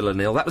 0, Villa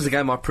 0. That was the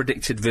game I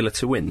predicted Villa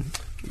to win.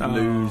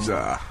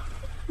 Loser.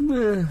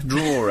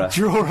 Drawer.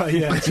 Drawer,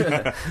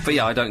 yeah. But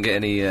yeah, I don't get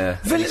any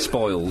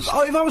spoils.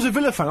 If I was a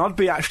Villa fan, I'd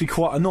be actually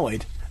quite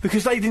annoyed.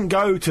 Because they didn't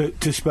go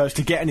to Spurs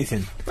to get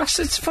anything.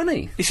 It's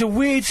funny. It's a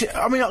weird...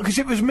 because if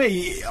it was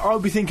me, I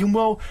would be thinking,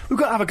 well, we've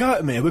got to have a go at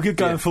them here. We're good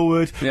going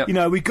forward. Yep.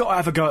 We've got to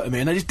have a go at them here.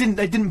 And they just didn't.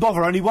 They didn't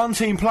bother. Only one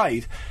team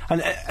played,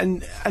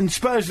 and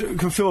Spurs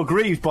can feel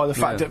aggrieved by the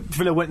fact that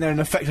Villa went there and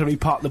effectively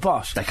parked the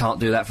bus. They can't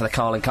do that for the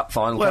Carling Cup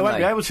final, Well, they can won't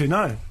they? be able to.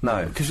 No,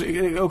 No. because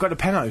it'll go to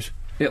Penos.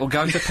 It'll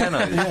go to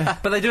Penos.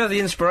 But they do have the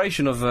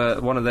inspiration of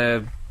one of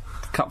their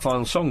Cup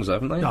final songs,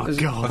 haven't they? Oh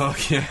God! Oh,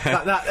 yeah.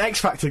 That X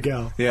Factor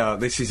girl. Yeah,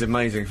 this is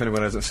amazing. If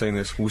anyone hasn't seen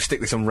this, we'll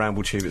stick this on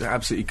Ramble Tube. It's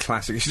absolutely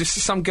classic. It's just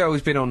some girl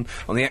who's been on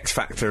the X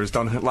Factor has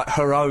done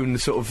her own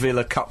sort of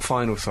Villa Cup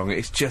final song.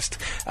 It's just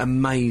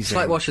amazing. It's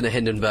like watching the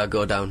Hindenburg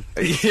go down.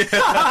 Yeah,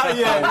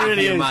 it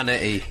really is.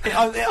 Humanity.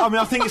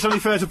 I think it's only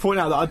fair to point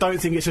out that I don't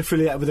think it's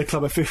affiliated with the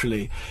club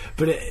officially,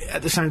 but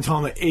at the same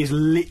time, it is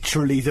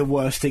literally the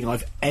worst thing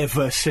I've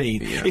ever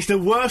seen. Yeah. It's the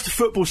worst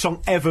football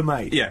song ever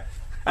made. Yeah.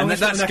 I'm And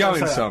gonna that's say going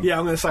that. some. Yeah,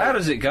 I'm going to say How that.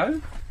 does it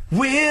go?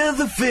 We're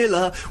the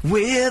Villa,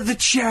 we're the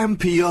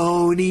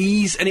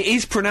Champions. And it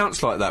is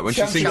pronounced like that when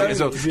she sings it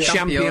as well. Championes, yeah.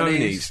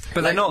 Championes.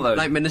 But they're not, though.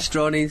 Like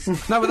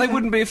Minestrones. No, but they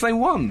wouldn't be if they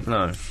won.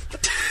 No.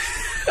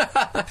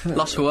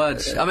 Lost for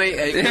words. I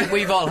mean,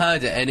 we've all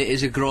heard it, and it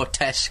is a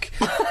grotesque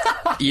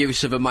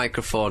use of a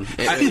microphone.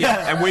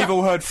 And we've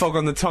all heard Fog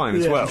on the Time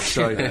as well.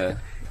 So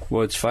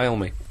Words fail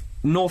me.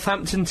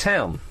 Northampton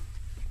Town.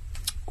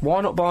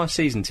 Why not buy a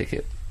season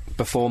ticket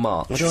before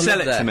March?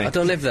 Sell it to me. I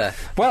don't live there.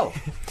 Well,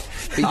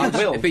 I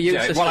will. It'd be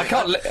useless. Well, I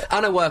can't.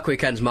 And I work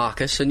weekends,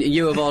 Marcus, and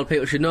you of all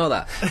people should know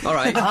that. All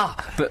right.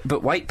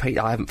 But wait, Pete,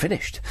 I haven't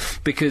finished.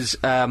 Because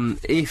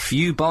if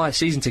you buy a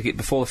season ticket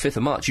before the 5th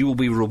of March, you will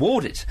be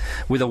rewarded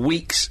with a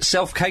week's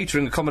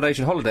self-catering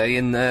accommodation holiday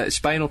in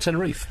Spain or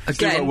Tenerife.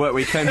 Still got a work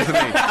weekend for me.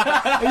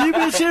 Are you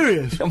being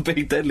serious? I'm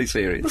being deadly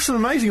serious. That's an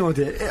amazing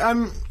idea.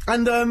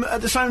 And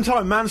at the same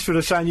time, Mansfield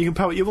are saying you can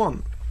pay what you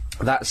want.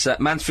 That's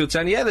Mansfield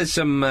Town. Yeah, there's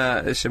some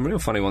real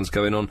funny ones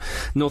going on.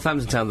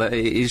 Northampton Town, that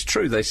it is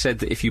true. They said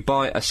that if you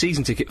buy a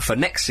season ticket for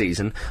next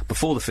season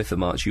before the 5th of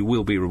March, you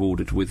will be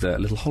rewarded with a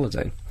little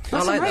holiday.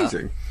 That's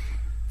amazing.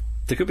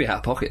 They could be out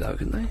of pocket, though,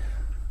 couldn't they?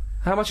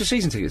 How much are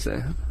season tickets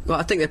there? Well,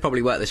 I think they'd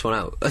probably work this one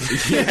out.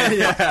 Yeah,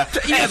 be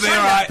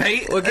alright.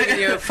 Pete. We're giving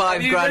you a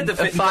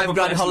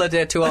 £5,000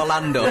 holiday to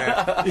Orlando.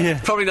 Yeah.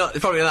 Probably not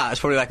that. It's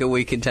probably like a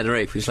week in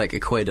Tenerife. It's like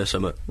 £1 or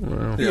something.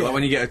 Yeah, like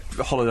when you get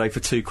a holiday for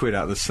 £2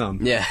 out of the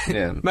Sun. Yeah.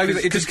 Yeah. Maybe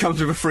it just comes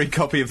with a free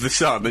copy of the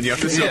Sun, and you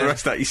have to sort the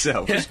rest out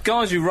yourself. Because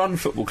guys who run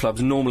football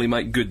clubs normally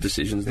make good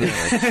decisions, don't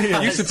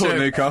they? You support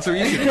Newcastle,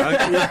 you should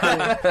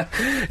know.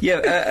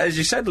 As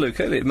you said, Luke,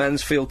 earlier,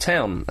 Mansfield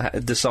Town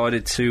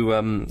decided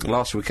to,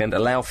 last weekend,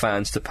 allow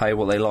fans to pay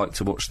what they like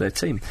to watch their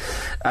team.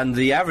 And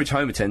the average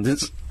home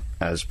attendance,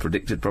 as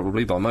predicted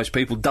probably by most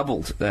people,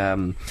 doubled.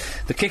 The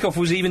kick-off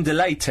was even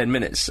delayed 10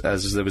 minutes,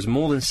 as there was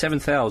more than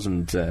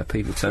 7,000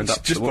 people turned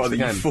up Just to watch by the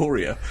game.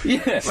 euphoria.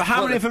 Yeah. But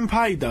how many of them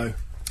paid, though?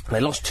 They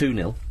lost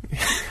 2-0.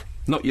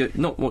 Not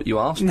what you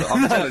asked, but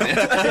I'm telling you.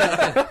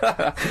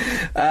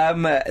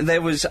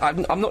 There was,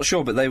 I'm not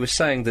sure, but they were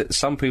saying that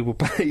some people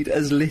paid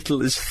as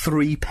little as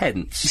 3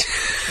 pence.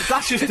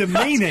 That's just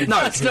demeaning. No,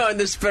 That's not in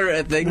the spirit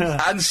of things.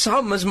 and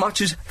some as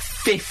much as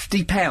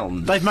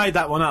 £50. They've made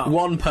that one up.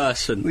 One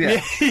person. Yeah.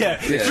 3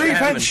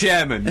 pence.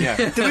 Chairman,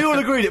 yeah. Do we all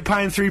agree that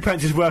paying 3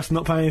 pence is worse than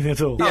not paying anything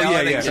at all? Yeah,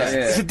 I think so,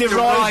 yeah. It's a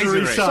derisory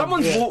Derisory.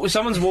 sum.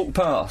 Someone's walked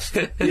past,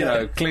 you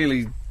know,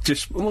 clearly.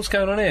 Just, what's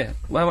going on here?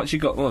 Well, how much you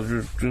got? Well,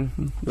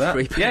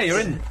 that. Yeah, you're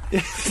in.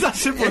 It's that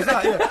simple as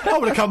that, yeah. I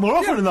would have come more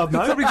often than I've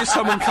known. Probably just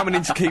someone coming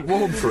in to keep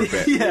warm for a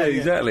bit. Yeah,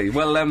 exactly.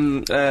 Well,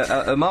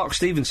 Mark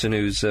Stevenson,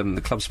 who's the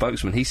club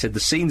spokesman, he said the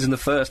scenes in the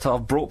first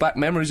half brought back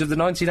memories of the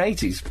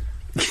 1980s.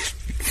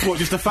 What,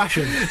 just a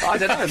fashion? I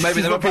don't know,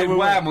 maybe they were playing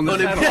Wham on the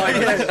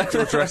channel.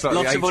 To dress like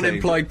Lots the of 18.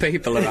 unemployed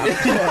people around.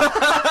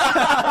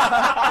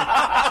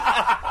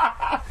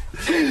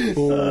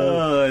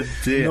 Oh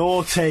dear.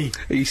 Naughty.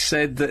 He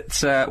said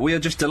that we are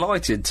just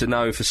delighted to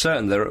know for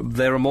certain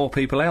there are more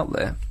people out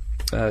there.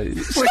 He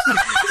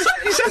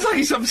sounds like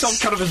he's some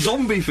kind of a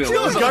zombie film.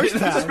 It's not a ghost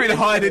town. Just been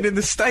hiding in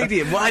the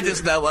stadium. Why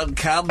does no one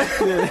come? He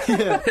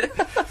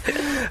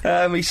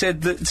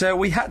said that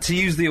we had to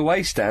use the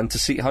away stand to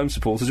seat home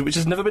supporters, which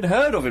has never been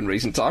heard of in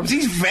recent times.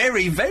 He's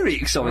very, very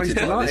excited. He's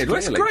about this, delighted. Well,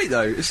 it's clearly. great,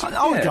 though.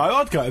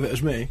 I'd go if it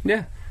was me.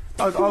 Yeah.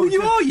 Are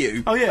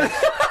you? Oh, yeah.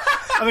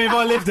 I mean, if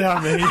I lived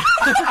down there.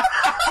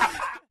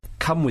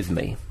 Come with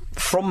me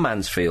from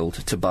Mansfield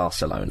to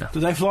Barcelona. Do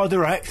they fly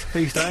direct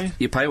these days?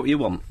 You pay what you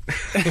want.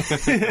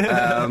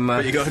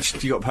 But you got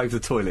to pay for the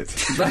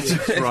toilets. That's it.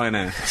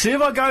 Ryanair. See,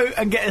 if I go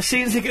and get a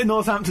season ticket in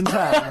Northampton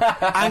Town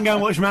and go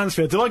and watch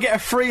Mansfield, do I get a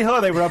free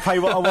holiday when I pay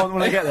what I want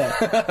when I get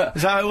there?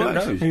 Is that how it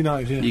works? Who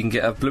knows, yeah. You can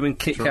get a blooming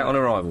kick out on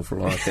arrival for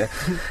all I care.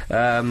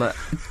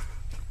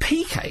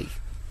 PK.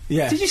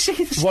 Yeah. Did you see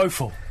this?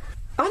 Woeful.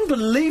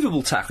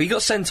 Unbelievable tackle. He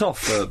got sent off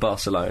for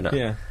Barcelona.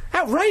 Yeah.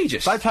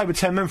 Outrageous. They played with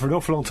 10 men for an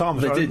awful long time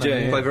as They well, did,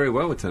 didn't yeah. Play very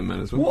well with 10 men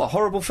as well. What a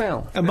horrible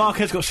foul. And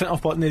Marquez got sent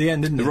off near the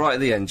end, didn't he? Right at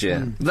the end,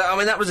 yeah.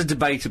 That was a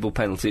debatable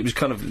penalty. It was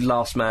kind of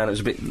last man. It was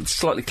a bit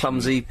slightly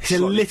clumsy. He's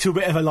a little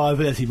bit of a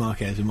liability,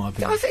 Marquez, in my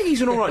opinion. I think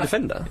he's an alright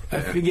defender.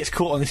 If he gets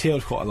caught on his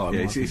heels quite a lot.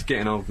 Yeah, he's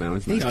getting old now,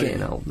 isn't he? He's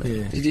getting old now.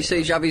 Yeah. Did you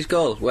see Xavi's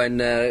goal when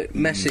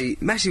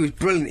Messi was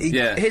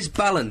brilliant? His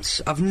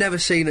balance, I've never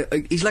seen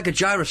it. He's like a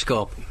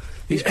gyroscope.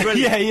 He's brilliant.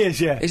 Yeah, he is,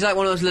 yeah. He's like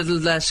one of those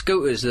little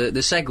scooters, the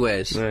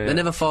Segways. Yeah, yeah. They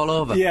never fall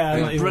over. Yeah,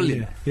 he's like you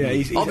brilliant. want, yeah.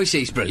 He's Obviously,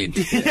 he's brilliant.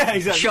 yeah,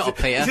 exactly. Shut up,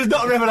 Peter. This is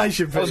not a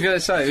revelation, Pete. I was going to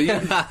say,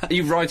 are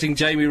you writing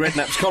Jamie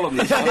Redknapp's column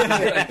this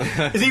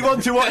time? Is he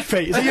one to watch,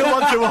 Pete? Is he your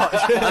one to watch?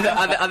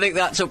 I think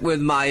that's up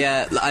with my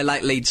I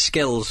like lead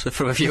skills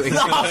from a few weeks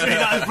ago. I think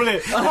that is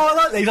brilliant. Oh, I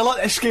like these. I like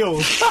their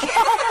skills.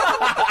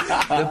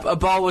 A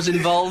ball was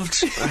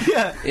involved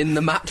Yeah. in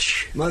the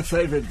match. My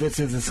favourite bit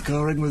of the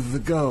scoring was the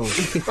goal.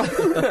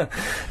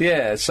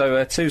 Yeah,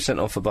 so 2 sent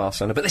off for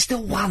Barcelona, but they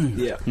still won.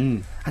 Yeah.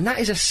 And that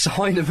is a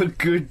sign of a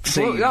good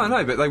team. Well, yeah, I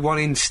know, but they won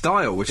in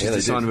style, which Yeah, is they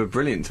the sign did. of a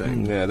brilliant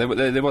team. Yeah, they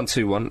won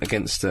 2-1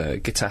 against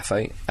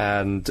Getafe,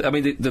 and I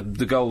mean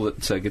the goal that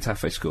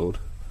Getafe scored.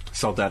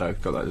 Soldado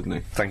got that, didn't he?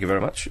 Thank you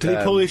very much. Did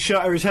he pull his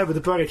shirt over his head with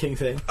the Burger King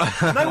thing?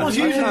 No one's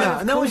using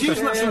that. No one's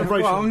using that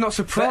celebration. Well, I'm not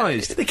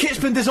surprised. The kit's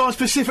been designed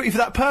specifically for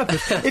that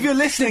purpose. If you're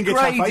listening,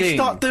 Getafe, Degrading.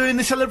 start doing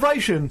the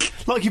celebration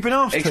like you've been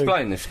asked to.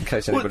 Explain, in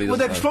case anybody Well,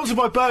 they're doesn't know. sponsored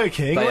by Burger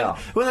King. They when, are.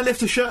 when they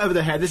lift a shirt over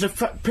their head, there's a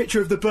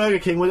picture of the Burger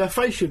King where their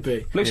face should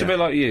be. Looks a bit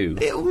like you.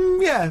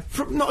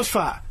 Not as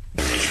fat.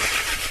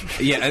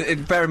 Yeah,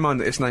 and bear in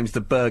mind that its name's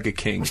the Burger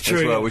King as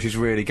true, well, yeah. which is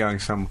really going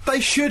some... They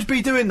should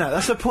be doing that.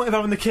 That's the point of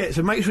having the kit,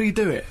 so make sure you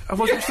do it.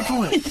 Otherwise, what's the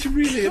point? It's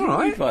really All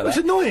right. like It's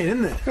that. annoying,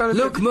 isn't it?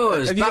 Look,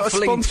 Moores, Have you got a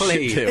baffling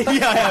sponsorship plea. deal?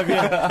 Yeah, I have,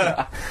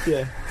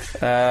 yeah.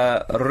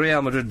 yeah.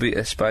 Real Madrid beat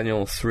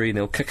Espanyol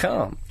 3-0.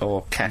 Kaká,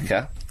 or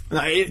Kaka.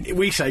 No,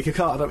 we say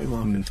Kaká, don't we,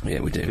 Mark? Yeah,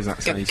 we do. Because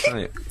that's how you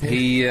say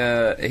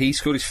it. He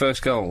scored his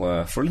first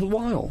goal for a little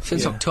while.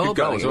 Since Yeah. October. Good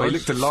goal I as think well. it He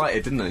was. looked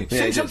delighted, didn't he?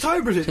 Yeah, Since he did.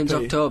 October, is it? Since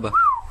Pete? October.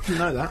 Didn't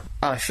know that.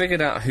 I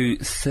figured out who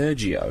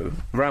Sergio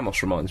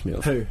Ramos reminds me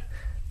of. Who?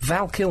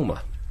 Val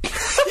Kilmer.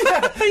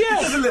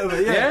 There's a little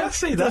bit, yeah. Yeah? I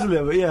see that. There's a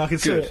little bit, yeah, I can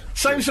see Good. it.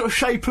 Same sort of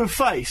shape of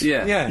face.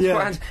 Yeah.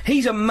 Yeah.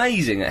 He's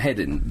amazing at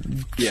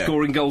heading,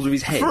 scoring goals with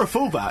his head. For a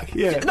fullback,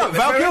 yeah. No,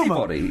 Val for Kilmer.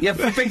 anybody. Yeah,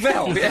 for Big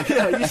Val. Yeah.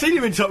 Yeah, you've seen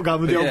him in Top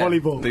Gun with the old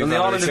volleyball. On the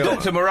island of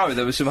Dr. Moreau,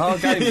 there were some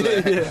hard games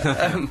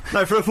there.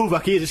 No, for a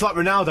fullback he is. It's like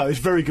Ronaldo, he's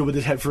very good with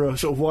his head for a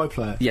sort of wide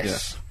player.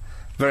 Yes,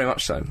 very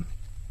much so.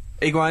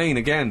 Higuain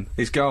again,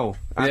 his goal.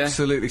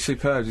 Absolutely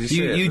superb. Did you see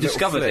it? You The little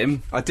discovered flick?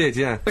 him. I did,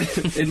 yeah.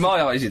 In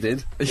my eyes, you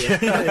did.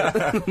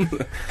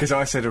 Because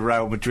I said a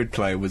Real Madrid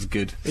player was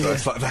good. So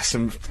it's like, that's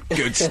some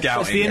good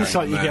scouting. It's the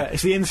insight you get.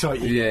 It's the insight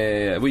you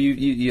get. Yeah. Well,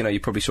 you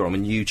probably saw him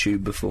on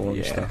YouTube before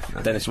and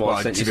stuff. Dennis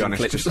White sent to you be some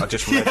honest, clips. I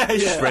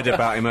just read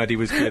about him, heard he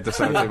was good, that's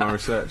how I did my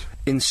research.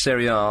 In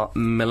Serie A,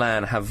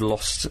 Milan have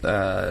lost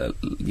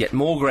yet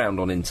more ground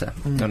on Inter,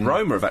 and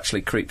Roma have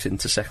actually creeped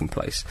into second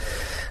place.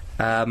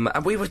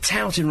 And we were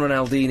touting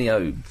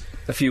Ronaldinho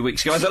a few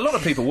weeks ago, as a lot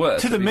of people were.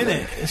 To the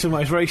minute, it's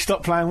almost where he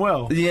stopped playing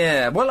well.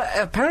 Yeah, well,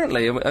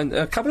 apparently,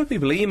 a couple of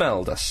people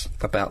emailed us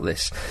about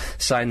this,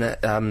 saying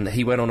that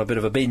he went on a bit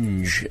of a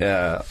binge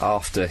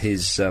after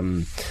his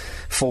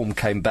form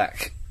came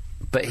back.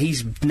 But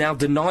he's now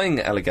denying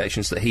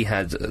allegations that he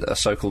had a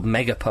so-called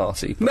mega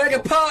party. Mega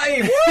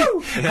party!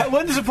 Woo!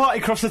 When does a party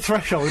cross the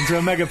threshold into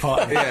a mega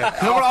party?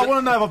 I want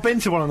to know if I've been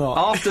to one or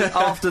not.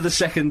 After the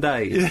second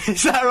day.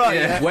 Is that right?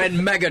 Yeah. When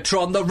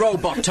Megatron the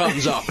robot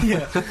turns up.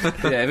 Yeah,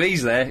 if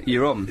he's there,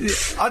 you're on.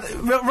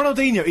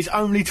 Ronaldinho is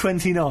only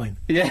 29.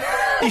 Yeah.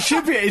 He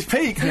should be at his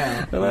peak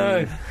now. I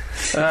know.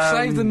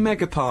 Save the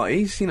mega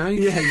parties, you know.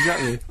 Yeah,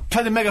 exactly.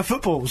 Play the mega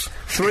footballs.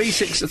 Three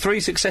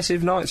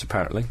successive nights,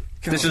 apparently.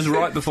 This was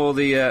right before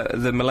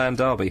the Milan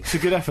derby. It's a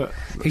good effort.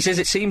 He says,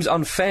 it seems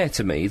unfair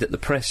to me that the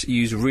press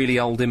use really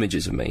old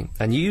images of me,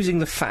 and using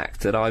the fact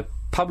that I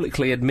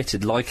publicly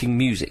admitted liking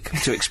music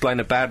to explain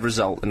a bad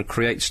result and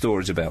create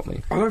stories about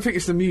me. I don't think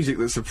it's the music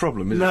that's the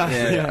problem, is No.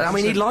 it? Yeah. I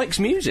mean, he likes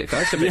music.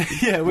 That's a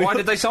bit, why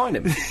did they sign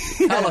him?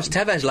 Carlos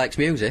Tevez likes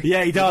music.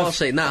 Yeah, he does. I've all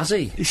seen that. Does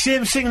he? You see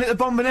him singing at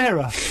the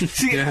Bombonera.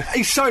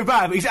 He's so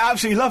bad, but he's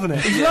absolutely loving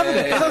it. He's loving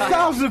it. There's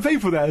thousands of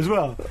people there as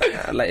well.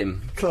 Let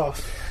him.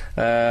 Class.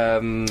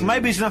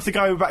 Maybe Maybe he's enough to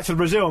go back to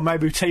Brazil and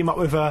maybe team up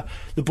with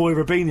the boy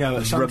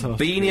Robinho at Santos.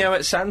 Robinho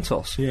at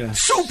Santos. Yeah.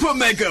 Super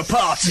mega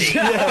party!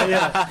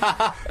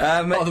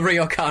 Or the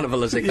Rio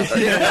Carnival, as it goes.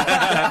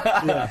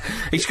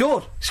 He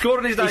scored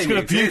on his debut. He scored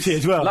a beauty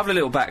as well. Lovely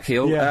little back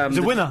heel. Yeah, he's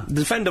a winner.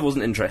 The defender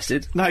wasn't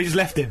interested. No, he just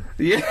left him.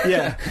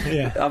 Yeah.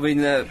 Yeah. I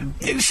mean,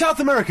 In South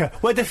America,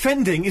 where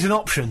defending is an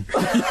option.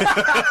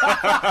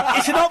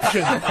 It's an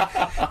option.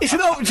 It's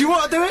an option. Do you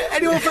want to do it?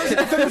 Anyone fancy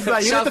defending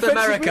today? South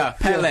America,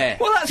 Pele.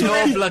 Well, that's no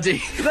why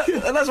bloody.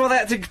 that's why they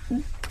had to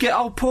get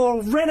old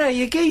poor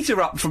Rene Higuita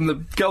up from the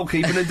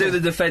goalkeeping and do the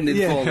defending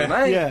for them,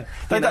 eh? Yeah.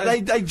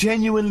 They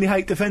genuinely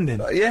hate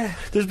defending. Yeah.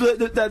 There's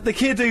the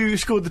kid who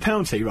scored the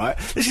penalty, right?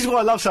 This is why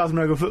I love South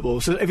American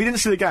football. So if you didn't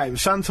see the game,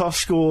 Santos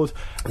scored.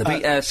 They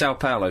beat Sao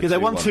Paulo. Yeah, they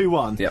won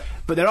 2-1. Yep.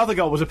 But their other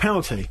goal was a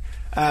penalty.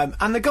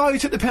 And the guy who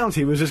took the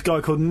penalty was this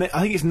guy called,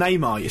 I think it's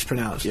Neymar, it's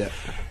pronounced. Yeah.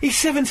 He's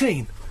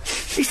 17.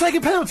 He's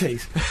taking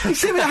penalties. He's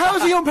 17. How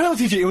is he on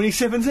penalty duty when he's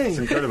 17? It's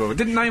incredible.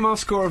 Didn't Neymar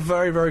score a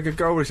very, very good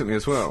goal recently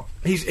as well?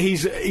 He's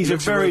a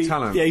looks a very real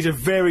talent. Yeah, he's a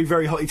very,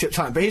 very hotly tipped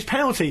talent. But his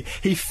penalty,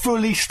 he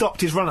fully stopped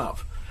his run up.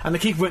 And the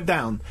keeper went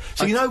down.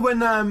 So you know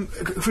when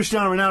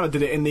Cristiano Ronaldo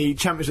did it in the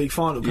Champions League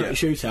final penalty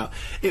shootout,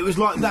 it was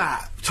like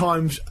that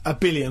times a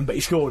billion, but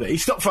he scored it. He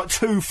stopped for like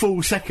 2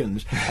 full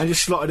seconds and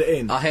just slotted it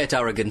in. I hate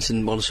arrogance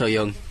in one so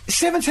young.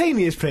 17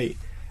 years, Pete.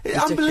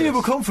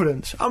 Unbelievable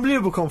confidence.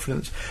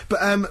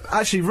 But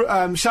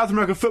actually, South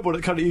American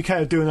Football.co.uk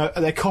are doing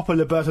their Copa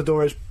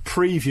Libertadores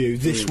preview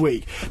this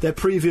week. They're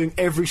previewing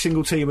every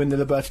single team in the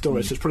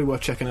Libertadores, so it's probably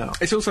worth checking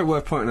out. It's also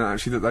worth pointing out,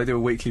 actually, that they do a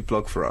weekly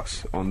blog for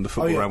us on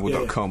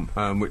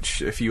thefootballramble.com,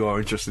 which, if you are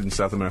interested in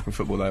South American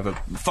football, they have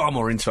far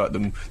more insight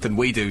than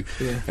we do.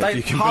 Yeah. If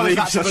you can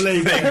believe such a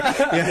thing.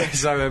 Yeah,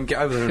 so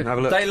get over there and have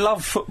a look. They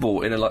love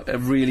football in a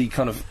really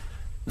kind of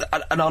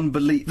an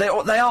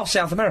unbelievable. They are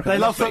South American. They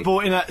love football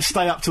in a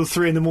stay up till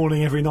 3 in the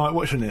morning every night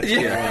watching it.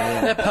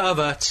 They're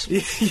perverts.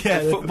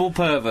 They're football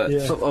perverts.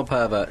 Yeah. Football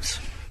perverts.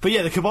 But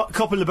yeah, the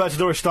Copa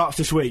Libertadores starts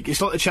this week.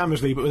 It's like the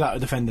Champions League, but without a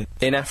defending.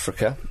 In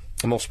Africa,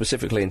 and more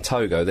specifically in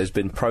Togo, there's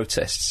been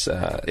protests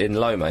in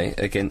Lomé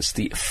against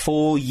the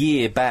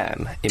 4-year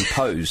ban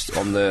imposed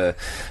on the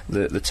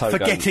Togo. For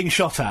getting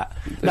shot at.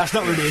 That's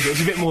not really, is it?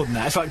 It's a bit more than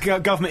that. It's like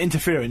government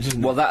interference,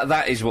 isn't it? Well,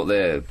 that is what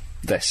they're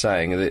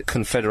saying. The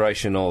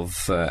Confederation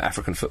of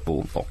African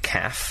Football, or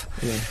CAF,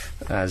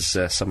 as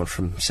someone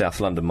from South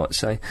London might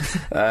say.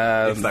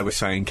 If they were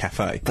saying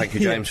cafe. Thank you,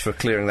 James, for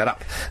clearing that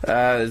up.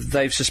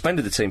 They've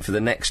suspended the team for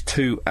the next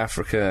 2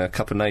 Africa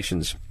Cup of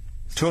Nations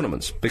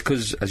tournaments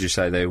because, as you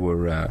say, they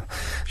were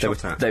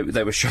shot at.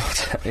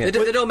 Yeah.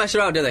 They don't mess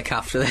around, do they,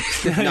 CAF? Do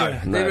they? No.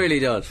 They really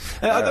don't.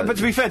 But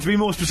to be fair, to be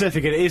more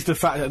specific, it is the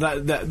fact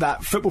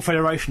that Football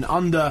Federation,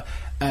 under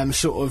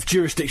sort of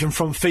jurisdiction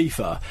from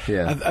FIFA,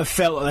 have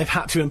felt that they've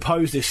had to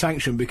impose this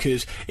sanction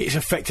because it's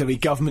effectively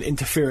government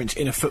interference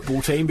in a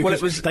football team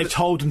because they've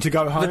told them to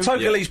go home. The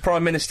Togolese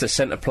Prime Minister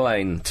sent a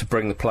plane to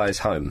bring the players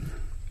home.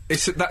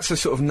 That's a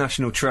sort of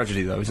national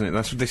tragedy, though, isn't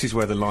it? This is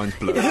where the line's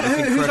blurred.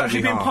 Who's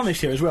actually being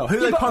punished here as well? Who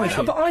are they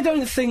punishing? But I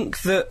don't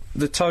think that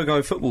the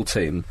Togo football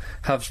team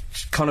have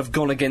kind of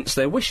gone against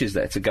their wishes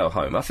there to go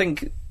home. I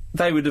think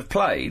they would have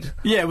played.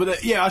 Yeah, well,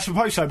 I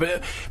suppose so.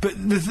 But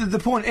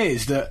the point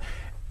is that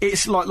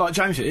it's like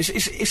James said.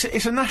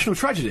 It's a national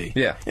tragedy.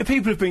 Yeah,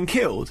 people have been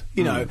killed.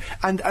 You know,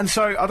 and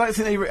so I don't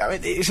think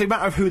it's a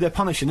matter of who they're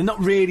punishing. They're not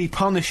really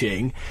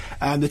punishing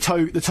the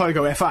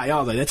Togo FA,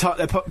 are they?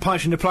 They're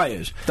punishing the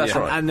players. That's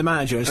right, and the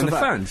manager and the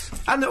fans.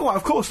 And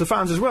of course, the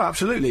fans as well.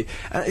 Absolutely.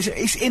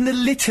 It's in the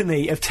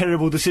litany of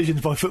terrible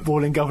decisions by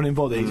footballing governing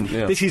bodies.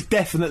 This is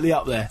definitely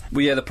up there.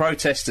 Well, yeah, the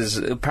protesters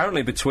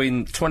apparently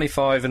between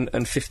 25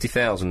 and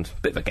 50,000.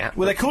 Bit of a gap.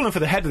 Well, they're calling for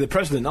the head of the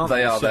president, aren't they?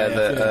 They are.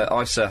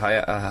 They're Issa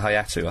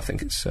Hayatu, I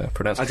think it's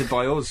pronounced.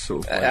 Adebayor's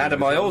sort of.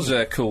 Adebayor's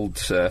called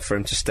for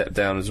him to step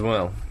down as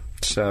well.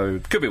 So,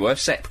 could be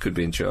worse. Sepp could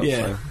be in charge.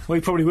 Yeah. So. Well,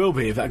 he probably will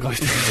be if that goes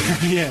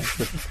down. Yeah.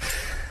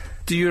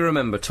 Do you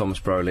remember Thomas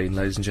Brolin,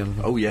 ladies and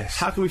gentlemen? Oh, yes.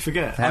 How can we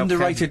forget?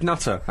 Underrated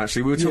nutter,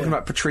 actually. We were talking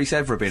about Patrice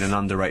Evra being an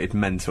underrated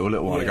mentor a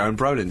little while ago, and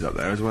Brolin's up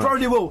there as well.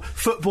 Brolin will.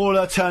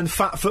 Footballer turned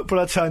fat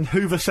footballer turned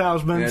Hoover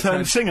salesman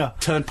turned singer.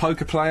 Turned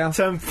poker player.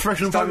 Turned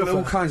professional poker player.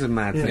 All kinds of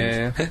mad things.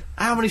 Yeah.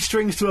 How many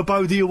strings to a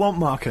bow do you want,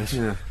 Marcus?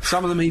 Yeah.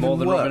 Some of them even more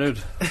than work. Robin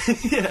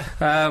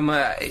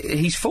Hood.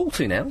 He's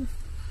 40 now.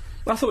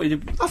 I thought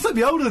he'd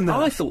be older than that.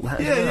 I thought that.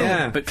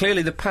 Yeah. But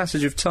clearly the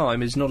passage of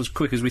time is not as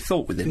quick as we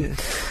thought with him. Yeah.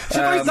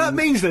 So that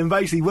means then,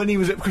 basically, when he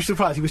was at Crystal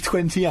Palace, he was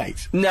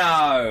 28. No.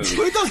 Well,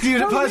 he does, because he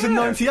was at Palace in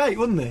 98,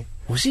 wasn't he?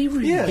 Was he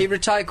really? Yeah. He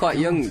retired quite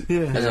young,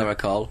 as I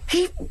recall.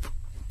 He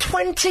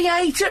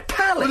 28 at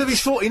Palace. Well, if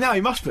he's 40 now,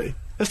 he must be.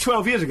 That's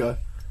 12 years ago.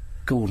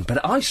 Gordon, but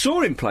I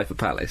saw him play for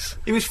Palace.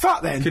 He was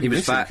fat then. He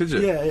was fat. Could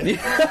you? Yeah.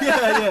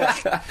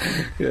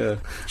 Yeah.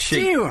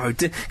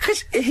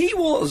 Because he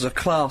was a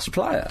class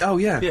player. Oh,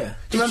 yeah. Yeah.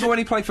 Do you remember when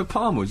he played for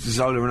Parma with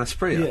Zola and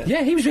Asprilla?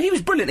 Yeah, he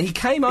was brilliant. He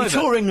came over. He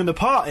tore England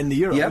apart in the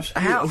Euros.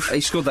 Yep.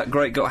 He scored that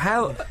great goal.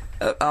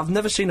 I've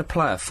never seen a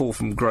player fall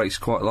from grace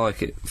quite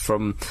like it,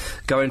 from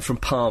going from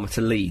Parma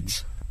to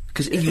Leeds.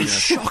 Because he was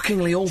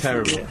shockingly awful.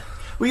 Terrible. Yeah.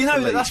 Well, you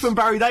know that's when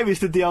Barry Davies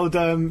did the old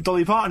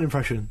Dolly Parton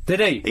impression. Did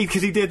he?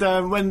 Because he did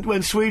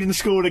when Sweden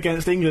scored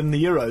against England in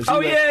the Euros. Oh,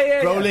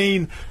 yeah.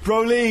 Brolin,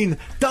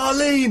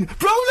 Darlene,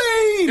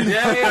 Brolin!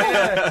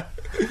 Yeah.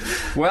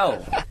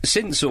 Well,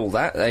 since all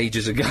that,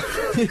 ages ago,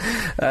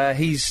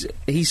 he's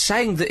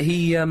saying that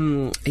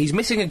he's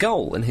missing a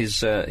goal in his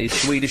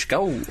Swedish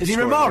goal. Is he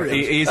Romario?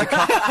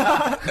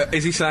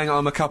 Is he saying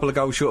I'm a couple of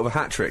goals short of a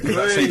hat-trick?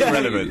 That seems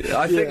relevant.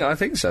 I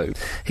think so.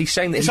 He's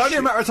saying that it's only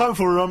a matter of time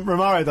before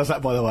Romario does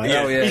that, by the way.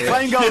 Yeah. He's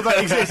claiming goals that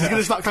exist. He's going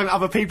to start claiming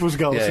other people's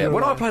goals. Yeah.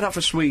 When I played up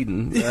for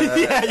Sweden,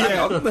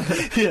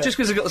 just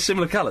because I got the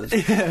similar colours.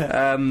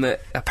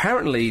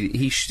 Apparently,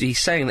 he's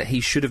saying that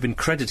he should have been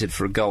credited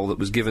for a goal that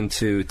was given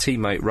to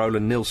teammate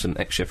Roland Nilsson,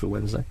 ex-Sheffield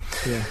Wednesday.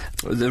 Yeah.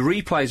 The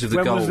replays of the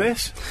goal... When was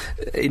this?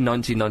 In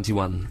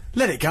 1991.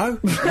 Let it go.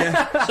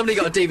 Yeah. Somebody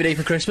got a DVD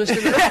for Christmas,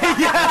 didn't they?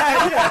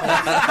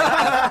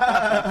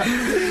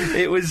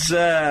 It was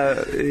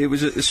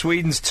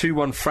Sweden's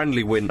 2-1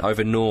 friendly win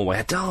over Norway.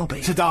 A derby.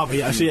 It's a derby,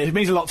 yeah. So, it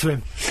means a lot to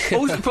him.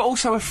 But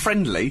also a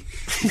friendly.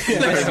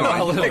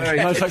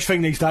 No such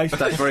thing these days.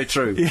 That's very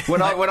true. Yeah.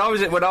 When I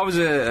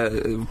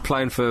was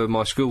playing for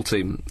my school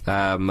team,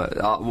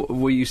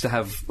 we used to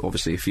have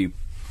obviously a few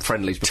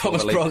friendlies before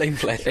Thomas Brolin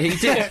played. He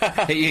did.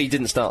 he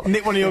didn't start.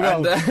 Nick one of your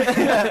goals.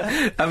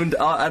 And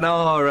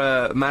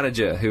our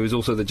manager, who was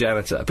also the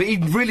janitor, but he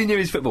really knew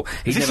his football.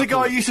 Is this the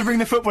guy who used to bring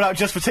the football out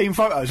just for team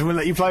photos and wouldn't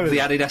let you play with the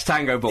it? Adidas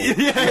Tango ball?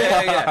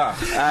 Yeah.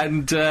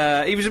 And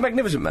he was a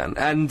magnificent man.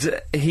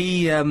 And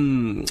he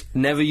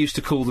never used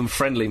to call them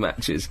friendly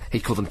matches. He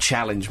called them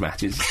challenge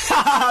matches.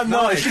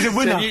 Nice, he's a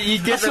winner. So you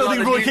get That's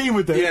something Roy Keane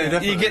would do.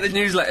 Yeah, you get the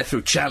newsletter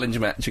through challenge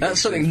match.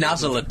 That's something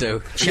Nazzle would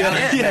do.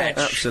 Challenge match.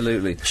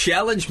 Absolutely.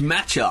 Challenge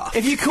match off.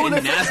 If you call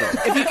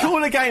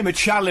a game a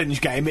challenge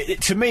game,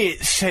 to me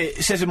it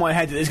says in my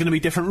head that there's going to be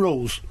different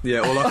rules. Yeah,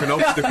 or like an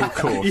obstacle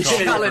course.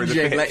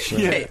 Challenging, like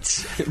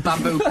pits.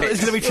 Bamboo pits.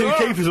 There's going to be two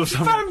keepers or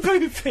something.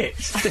 Bamboo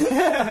pits.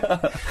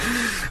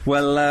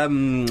 Well,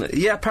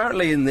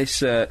 apparently in this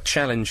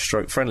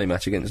challenge/friendly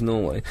match against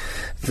Norway,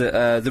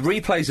 the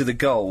replays of the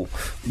goal,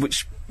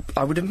 which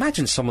I would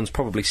imagine someone's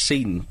probably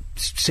seen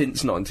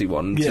since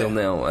 91 until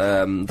now.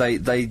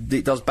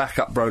 It does back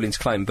up Brolin's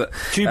claim, but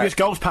dubious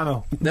goals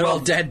panel. They're all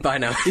dead by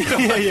now.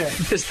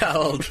 It's that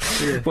old.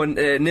 When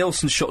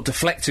Nilsson shot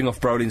deflecting off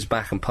Brolin's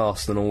back and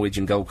past the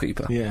Norwegian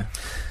goalkeeper. Yeah.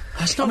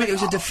 It's not like it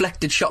was a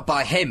deflected shot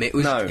by him. It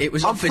was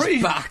off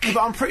his back.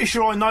 But I'm pretty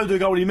sure I know the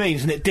goal he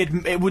means, and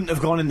it wouldn't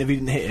have gone in if he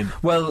didn't hit him.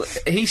 Well,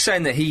 he's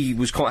saying that he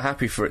was quite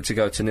happy for it to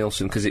go to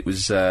Nielsen because it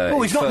was.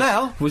 He's not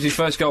now. Was his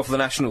first goal for the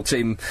national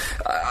team?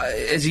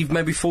 Has he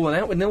maybe fallen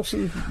out with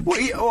Nielsen? Well,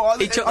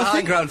 he took the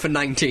high ground for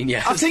 19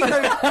 years. I think,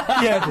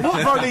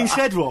 what Rolene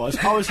said was,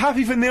 I was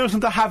happy for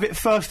Nielsen to have it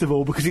first of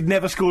all because he'd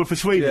never scored for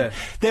Sweden. Yeah.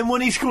 Then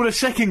when he scored a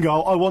second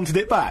goal, I wanted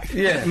it back.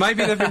 Yeah,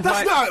 maybe they've been.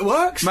 That's not how it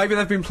works. Maybe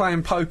they've been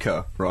playing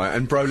poker, right?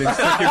 And Brolin's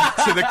took him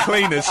to the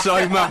cleaners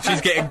so much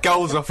he's getting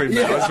goals off him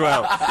now as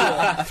well.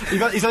 Yeah.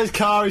 He's had his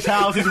car, his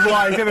house, his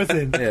wife,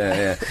 everything.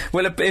 Yeah.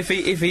 Well, if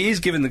he is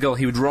given the goal,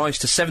 he would rise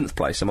to 7th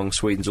place among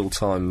Sweden's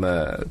all-time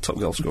top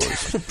goal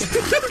scorers.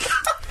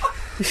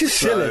 This is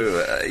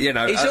silly.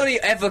 He's only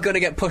ever going to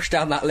get pushed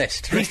down that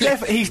list. He's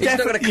definitely not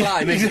going to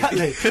climb.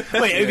 Exactly.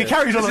 Wait, if he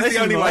carries on, this is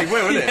the only way he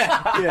will, isn't it?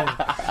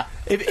 Yeah.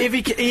 If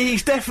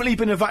he's definitely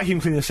been a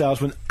vacuum cleaner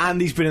salesman and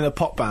he's been in a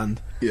pop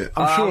band. Yeah,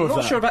 I'm sure of that.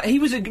 Not sure about.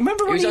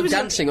 Remember when he was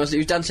dancing? He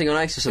was dancing on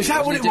ice or something. Is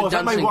that what it was?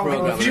 That made one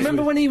thing. Do you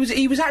remember when he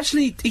was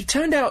actually he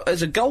turned out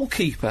as a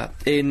goalkeeper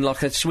in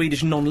like a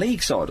Swedish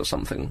non-league side or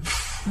something?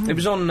 It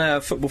was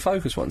on Football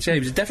Focus once. Yeah, he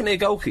was definitely a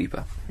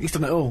goalkeeper. He's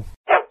done it all.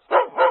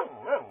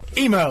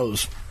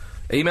 Emails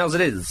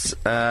it is.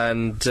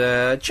 And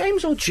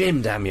James or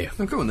Jim, damn you.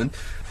 Oh, go on then.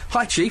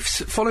 Hi,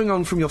 Chiefs. Following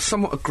on from your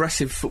somewhat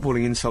aggressive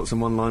footballing insults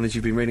and one-liners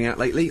you've been reading out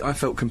lately, I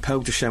felt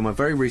compelled to share my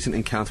very recent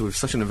encounter with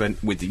such an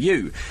event with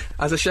you.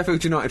 As a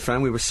Sheffield United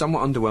fan, we were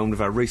somewhat underwhelmed with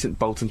our recent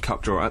Bolton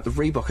Cup draw at the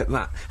Reebok at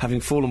that,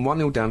 having fallen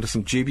 1-0 down to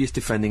some dubious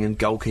defending and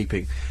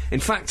goalkeeping. In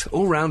fact,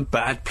 all-round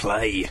bad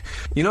play.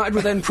 United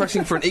were then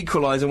pressing for an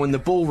equaliser when the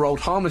ball rolled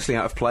harmlessly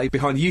out of play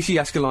behind Jussi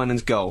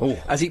Jääskeläinen's goal.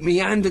 As he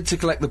meandered to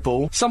collect the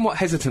ball, somewhat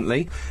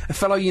hesitantly, a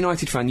fellow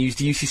United fan used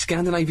Jussi's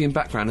Scandinavian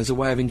background as a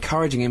way of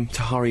encouraging him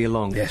to hurry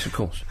along. Yes, of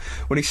course.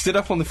 When he stood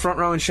up on the front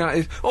row and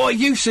shouted, "Oi,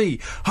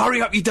 Jussi!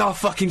 Hurry up, you daft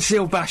fucking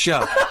seal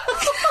basher!"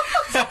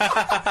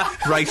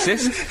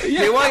 Racist.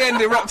 The away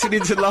end erupted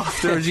into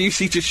laughter as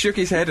Jussi just shook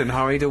his head and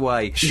hurried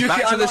away.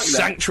 Back to the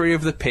sanctuary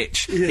of the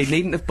pitch. He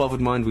needn't have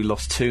bothered mind we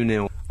lost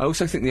 2-0. I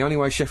also think the only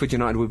way Sheffield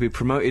United will be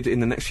promoted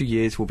in the next few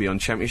years will be on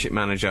Championship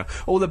Manager.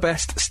 All the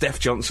best, Steph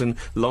Johnson,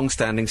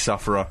 long-standing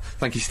sufferer.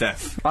 Thank you,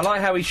 Steph. I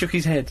like how he shook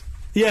his head.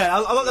 Yeah,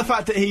 I like the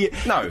fact that he...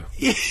 No.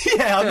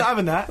 Yeah, I'm not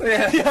having that.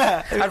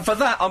 Yeah. And for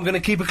that, I'm going to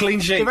keep a clean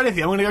sheet. If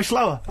anything, I'm going to go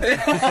slower.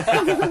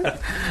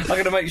 I'm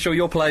going to make sure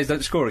your players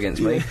don't score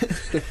against me.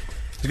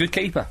 He's a good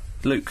keeper.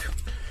 Luke.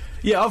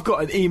 Yeah, I've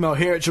got an email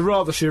here. It's a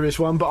rather serious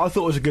one, but I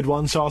thought it was a good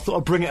one, so I thought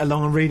I'd bring it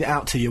along and read it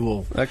out to you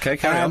all. OK,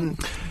 carry on.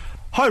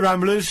 Hi,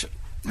 Ramblers.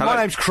 Hello. My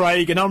name's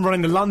Craig, and I'm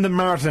running the London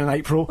Marathon in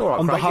April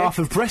on Craig, behalf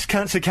of Breast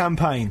Cancer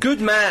Campaign.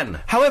 Good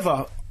man.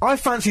 However, I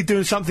fancy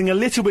doing something a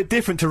little bit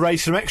different to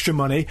raise some extra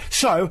money,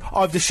 so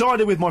I've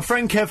decided with my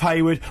friend Kev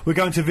Hayward we're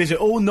going to visit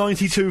all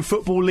 92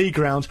 Football League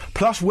grounds,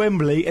 plus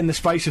Wembley, in the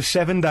space of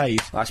 7 days.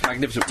 That's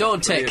magnificent.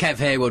 Don't take Kev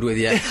Hayward with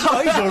you.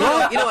 Oh, he's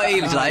alright. You know what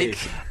he was like.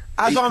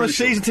 As I'm a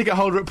season ticket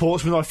holder at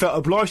Portsmouth, I felt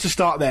obliged to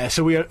start there,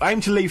 so we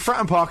aim to leave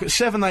Fratton Park at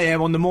 7 a.m.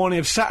 on the morning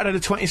of Saturday the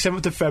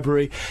 27th of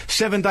February.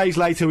 7 days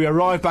later, we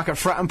arrive back at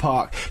Fratton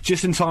Park,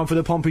 just in time for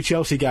the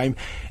Pompey-Chelsea game,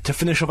 to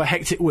finish off a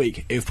hectic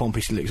week, if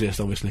Pompey still exists,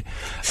 obviously.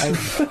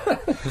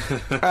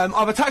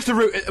 I've attached a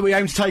route we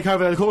aim to take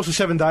over the course of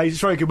 7 days.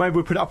 It's very good, maybe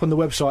we'll put it up on the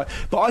website.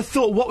 But I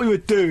thought what we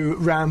would do,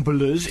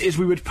 Ramblers, is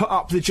we would put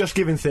up the Just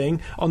Giving thing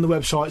on the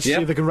website, see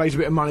if they can raise a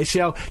bit of money, see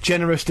how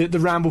generous the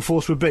Ramble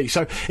Force would be.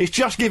 So it's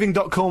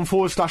justgiving.com/Craig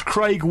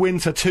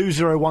Winter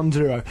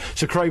 2010.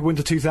 So Craig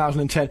Winter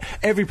 2010.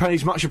 Every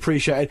penny's much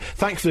appreciated.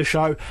 Thanks for the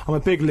show. I'm a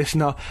big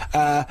listener.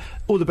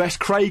 All the best,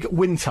 Craig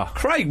Winter.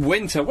 Craig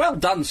Winter, well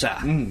done, sir.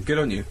 Good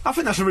on you. I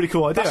think that's a really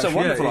cool idea. That's a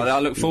wonderful idea. I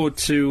look forward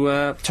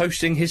to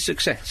toasting his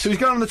success. So he's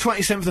going on the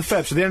 27th of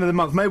Feb, so the end of the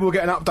month. Maybe we'll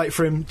get an update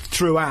for him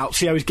throughout,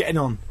 see how he's getting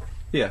on.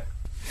 Yeah.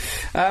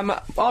 I've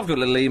got a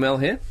little email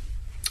here.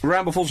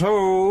 Ramblefuls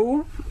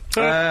ho!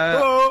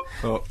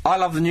 I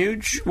love the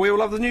nude. We all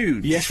love the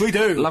nude. Yes, we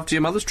do. Love to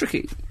your mother's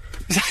Tricky.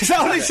 Is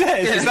that what it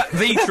says? Is that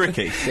the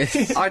Tricky?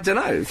 I don't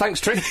know. Thanks,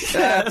 Trick. Pete,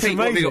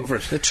 what have you got for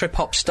us? The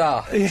trip-hop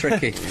star,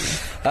 Tricky.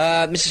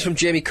 This is from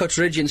Jamie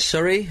Cutteridge in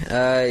Surrey.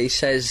 He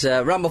says,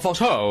 Ramblefoss,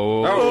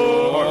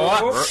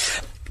 ho!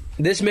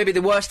 This may be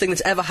the worst thing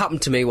that's ever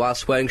happened to me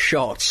whilst wearing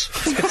shorts.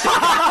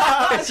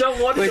 It's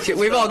so wonderful.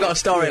 We've all got a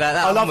story like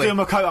that. I love doing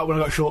my coat up when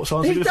I've got shorts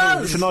on. He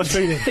does. It's a nice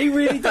feeling. He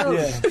really does.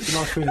 Yeah, it's a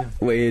nice feeling.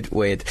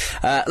 Weird.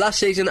 Last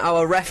season,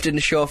 our ref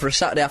didn't show for a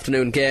Saturday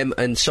afternoon game,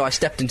 and so I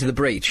stepped into the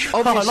breach.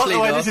 I like the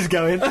way this is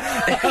going.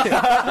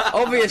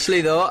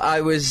 Obviously, though,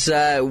 I was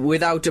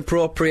without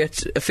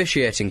appropriate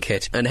officiating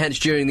kit, and hence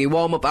during the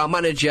warm-up, our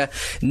manager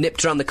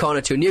nipped round the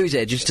corner to a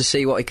newsagent to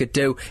see what he could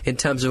do in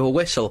terms of a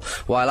whistle,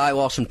 while I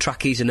wore some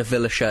trackies and a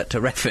Villa shirt to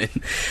ref in.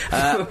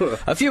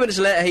 A few minutes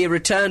later, he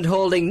returned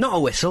holding not a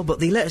whistle, but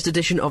the latest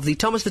edition of the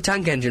Thomas the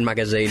Tank Engine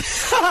magazine,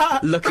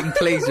 looking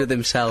pleased with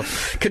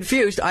himself.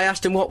 Confused, I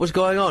asked him what was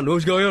going on. What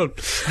was going on?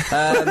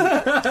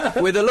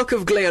 With a look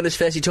of glee on his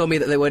face, he told me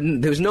that there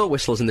was no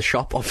whistles in the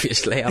shop,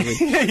 obviously. I mean,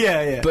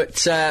 yeah. But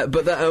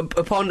that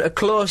upon a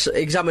close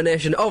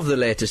examination of the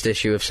latest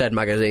issue of said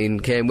magazine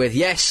came with,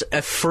 yes,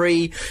 a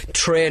free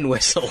train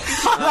whistle.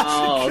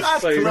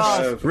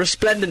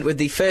 Resplendent with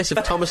the face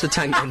of Thomas the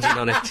Tank Engine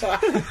on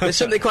it. There's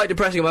something quite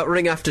depressing about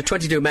running after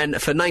 22 men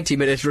for 90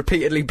 minutes,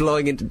 repeatedly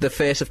blowing into the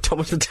face of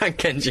Thomas the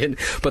Tank Engine,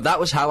 but that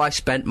was how I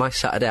spent my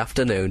Saturday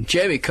afternoon.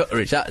 Jamie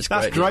Cutteridge, that's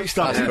great. That's great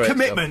stuff. That's great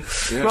Commitment.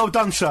 stuff. Yeah. Well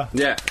done, sir.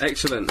 Yeah,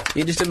 excellent.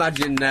 You just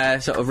imagine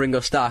sort of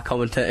Ringo Starr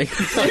commentating.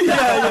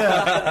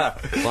 yeah.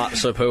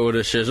 That's a poor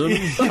decision,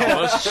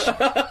 Thomas.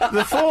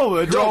 The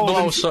forward Don't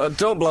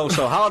rolled blow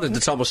so hard into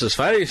Thomas's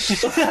face.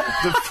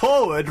 the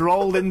forward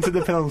rolled into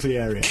the penalty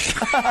area.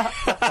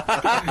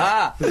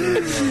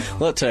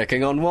 They're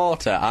taking on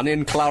water, and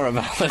in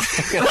Clarabelle.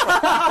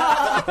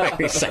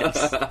 Makes sense.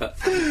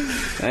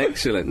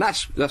 Excellent.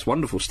 That's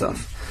wonderful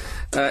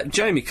stuff.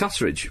 Jamie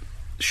Cutteridge,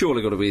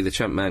 surely got to be the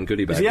champ man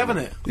goodie bag. Is he having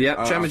it?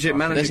 Yeah, championship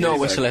manager. There's no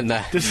goodie whistle bag. in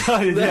there.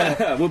 Decided,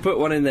 yeah. We'll put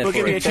one in there. We'll for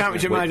give you him. a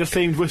championship manager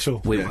themed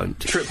whistle. We won't.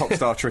 Trip Hop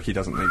Star Tricky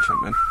doesn't need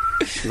Champman.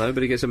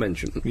 Nobody gets a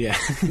mention. Yeah.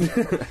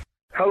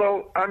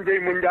 Hello, I'm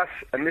Dean Windass,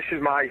 and this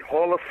is my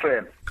Hall of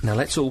Fame. Now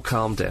let's all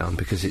calm down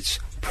because it's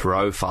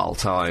profile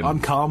time. I'm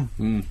calm.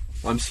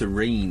 I'm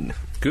serene.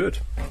 Good.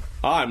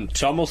 I'm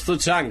Thomas the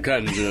Tank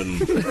Engine.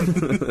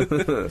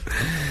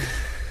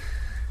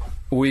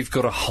 We've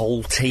got a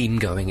whole team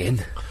going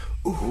in.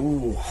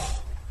 Ooh.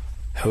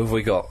 Who have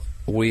we got?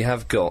 We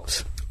have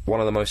got one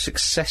of the most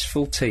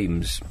successful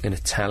teams in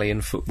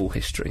Italian football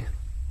history.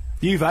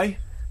 Juve.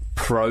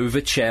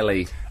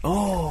 Provercelli.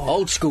 Oh.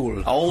 Old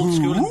school. Old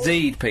school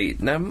indeed, Pete.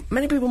 Now,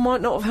 many people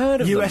might not have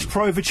heard of US them.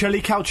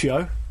 Provercelli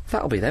Calcio.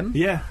 That'll be them.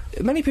 Yeah.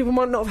 Many people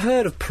might not have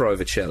heard of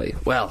Provercelli.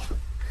 Well,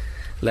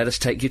 let us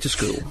take you to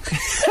school.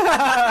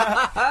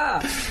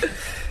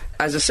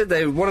 As I said,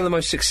 they're one of the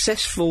most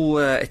successful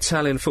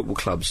Italian football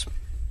clubs,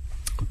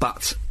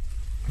 but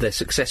their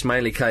success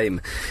mainly came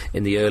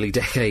in the early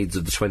decades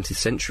of the 20th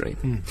century.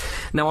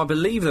 Now, I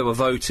believe they were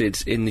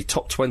voted in the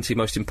top 20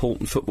 most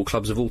important football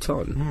clubs of all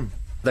time.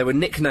 They were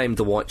nicknamed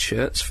the White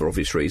Shirts, for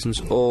obvious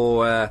reasons,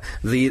 or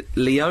the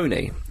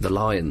Leoni, the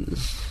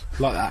Lions.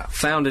 Like that.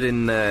 Founded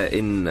in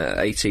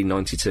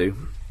 1892.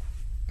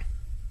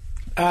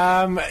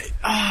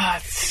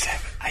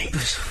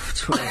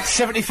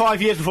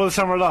 75 years before the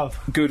Summer of Love.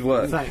 Good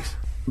work. Thanks.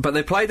 But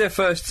they played their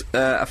first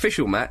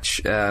official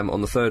match on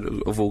the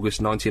 3rd of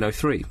August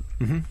 1903.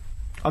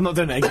 I'm not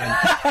doing it again.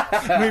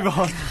 Move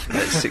on.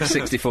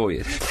 64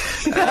 years.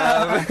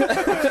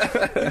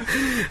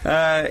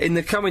 In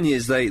the coming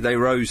years, they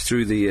rose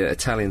through the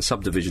Italian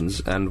subdivisions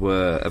and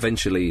were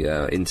eventually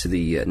into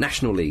the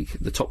National League,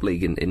 the top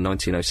league, in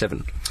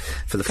 1907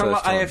 for the Kind of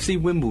first like time. AFC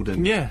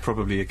Wimbledon. Yeah.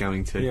 Probably are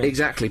going to. Yeah.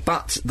 Exactly,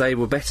 but they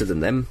were better than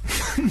them.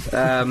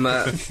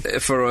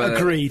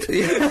 Agreed.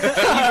 Even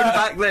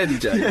back then,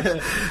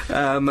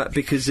 James.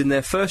 Because in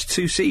their first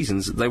 2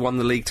 seasons, they won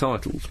the league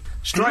titles.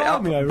 Straight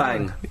up, Blimey,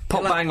 bang. right.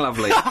 Pop, bang,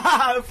 lovely.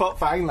 Pop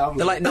bang, lovely.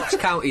 They're like Notts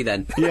County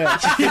then. Yeah.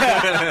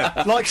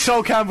 Like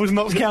Sol Campbell's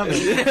Notts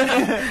County.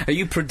 Are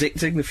you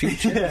predicting the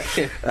future?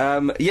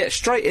 Yeah,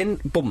 straight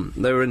in, boom,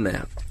 they were in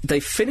there. They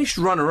finished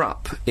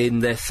runner-up in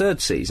their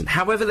 3rd season.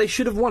 However, they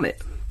should have won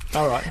it.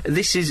 All right.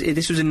 This was in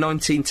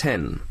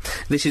 1910.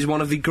 This is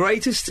one of the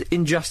greatest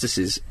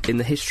injustices in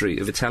the history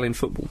of Italian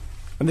football.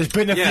 And there's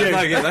been a few.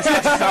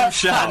 That's some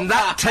shout. And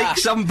that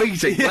takes some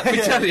beating, let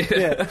me tell you.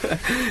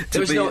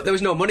 There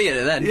was no money in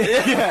it then.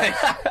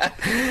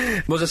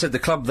 Well, as I said, the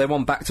club, they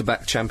won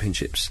back-to-back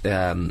championships in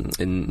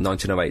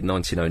 1908 and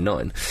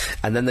 1909,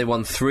 and then they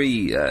won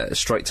 3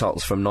 straight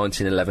titles from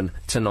 1911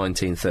 to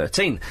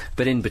 1913.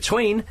 But in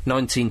between,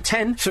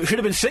 1910... So it should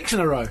have been 6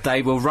 in a row.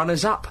 They were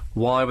runners-up.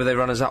 Why were they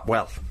runners-up?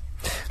 Well,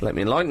 let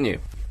me enlighten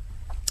you.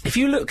 If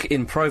you look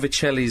in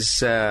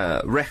Provercelli's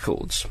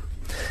records,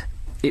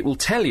 it will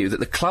tell you that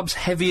the club's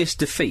heaviest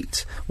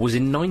defeat was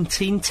in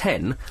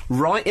 1910,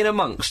 right in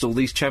amongst all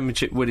these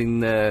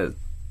championship-winning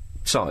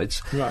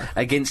sides, right,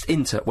 against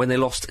Inter, when they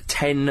lost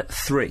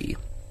 10-3.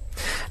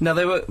 Now,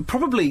 they were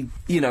probably,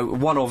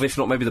 one of, if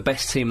not maybe the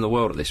best team in the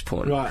world at this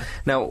point. Right.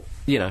 Now,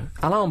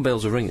 alarm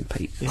bells are ringing,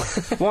 Pete. Yeah.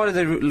 Why did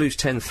they lose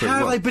 10-3?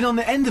 How have they been on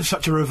the end of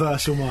such a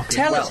reversal, Mark?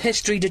 Tell us,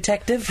 history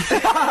detective.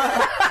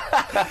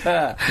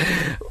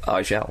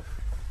 I shall.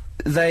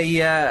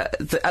 They at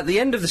the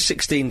end of the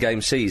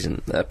 16-game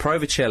season,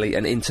 Provercelli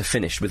and Inter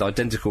finished with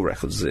identical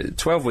records: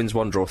 12 wins,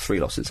 1 draw, 3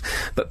 losses.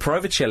 But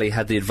Provercelli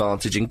had the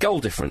advantage in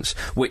goal difference,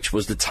 which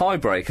was the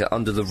tiebreaker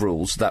under the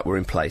rules that were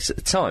in place at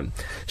the time.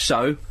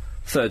 So,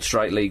 3rd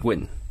straight league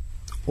win,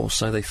 or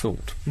so they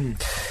thought.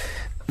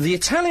 The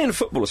Italian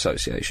Football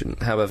Association,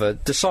 however,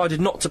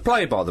 decided not to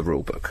play by the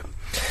rulebook.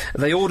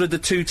 They ordered the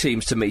two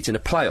teams to meet in a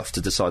playoff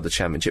to decide the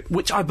championship,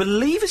 which I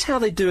believe is how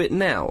they do it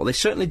now. They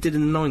certainly did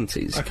in the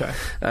 90s. Okay.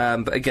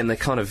 But again, they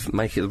kind of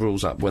make the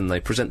rules up when they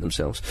present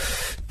themselves.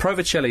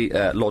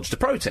 Provercelli lodged a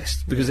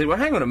protest because they were,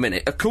 hang on a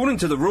minute, according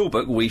to the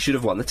rulebook, we should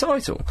have won the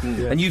title.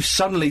 And you've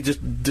suddenly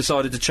just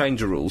decided to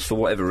change the rules for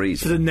whatever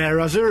reason. For the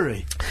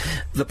Nerazzurri.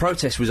 The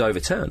protest was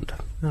overturned.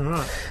 All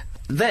right.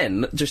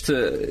 Then, just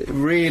to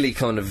really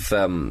kind of,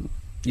 add...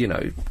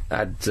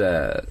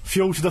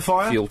 Fuel to the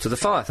fire? Fuel to the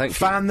fire, thank you.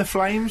 Fan the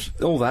flames?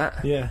 All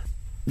that. Yeah.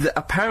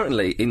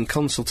 Apparently, in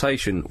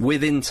consultation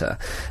with Inter,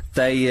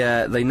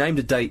 they named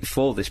a date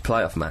for this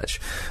playoff match,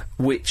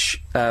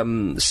 which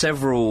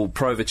several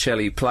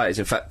Provercelli players,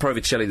 in fact,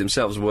 Provercelli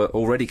themselves, were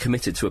already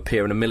committed to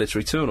appear in a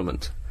military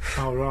tournament.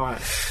 Oh, right.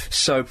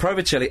 So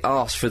Provercelli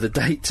asked for the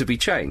date to be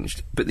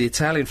changed, but the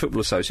Italian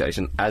Football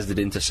Association, as did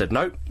Inter, said,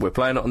 no, we're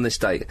playing it on this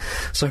date.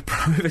 So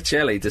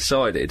Provercelli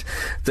decided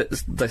that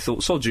they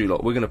thought, sod you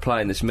lot, we're going to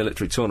play in this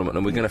military tournament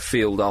and we're going to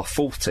field our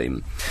fourth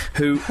team,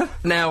 who,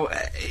 now,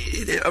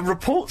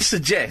 reports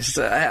suggest,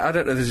 I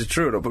don't know if this is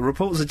true or not, but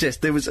reports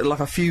suggest there was like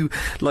a few,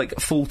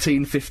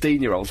 14,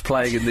 15-year-olds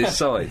playing in this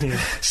side.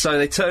 So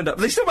they turned up,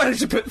 they still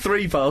managed to put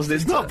 3 past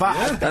this. Not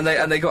bad. And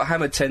they got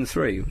hammered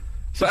 10-3.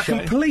 But a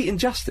complete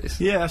injustice.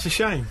 Yeah, that's a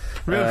shame.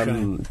 Real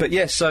shame. But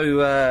yeah,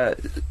 so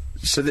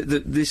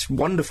this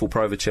wonderful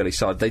Provercelli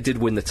side, they did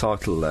win the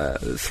title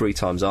 3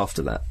 times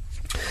after that.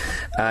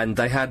 And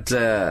they had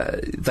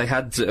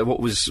what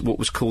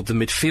was called the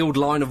midfield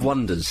line of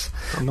wonders,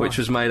 which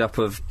was made up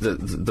of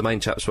the main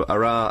chaps were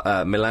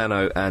Ara,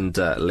 Milano, and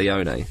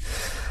Leone.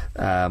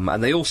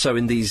 And they also,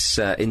 in this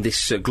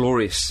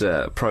glorious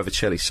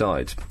Provercelli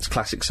side, this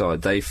classic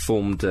side, they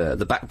formed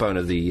the backbone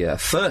of the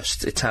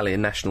first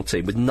Italian national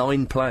team with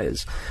 9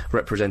 players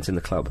representing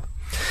the club.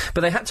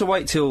 But they had to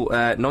wait till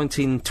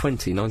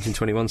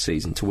 1920-1921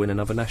 season to win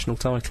another national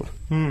title.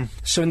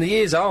 So in the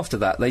years after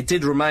that, they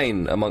did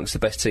remain amongst the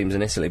best teams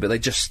in Italy, but they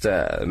just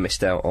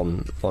missed out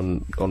on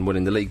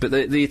winning the league. But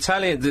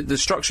the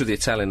structure of the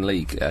Italian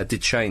league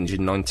did change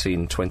in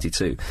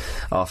 1922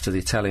 after the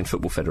Italian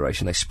Football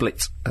Federation. They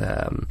split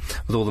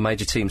with all the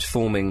major teams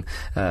forming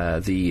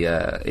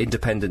the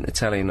independent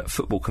Italian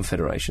Football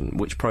Confederation,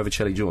 which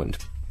Provercelli joined.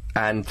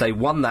 And they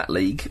won that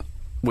league,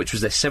 which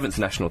was their 7th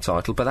national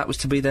title, but that was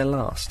to be their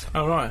last.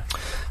 Oh, right.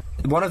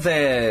 One of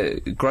their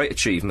great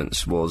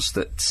achievements was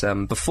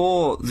that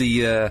before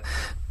the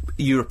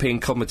European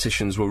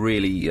competitions were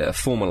really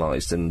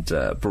formalised and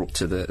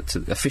brought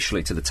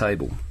officially to the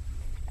table,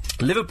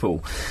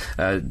 Liverpool,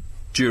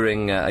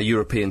 during a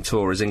European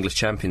tour as English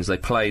champions, they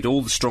played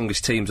all the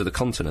strongest teams of the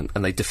continent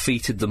and they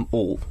defeated them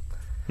all.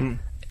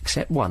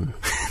 Except one.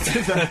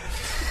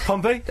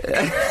 Pompey?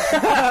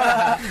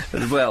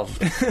 Well,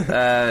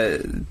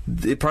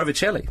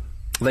 Provercelli.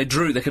 They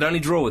could only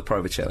draw with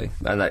Provercelli,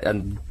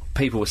 and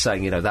people were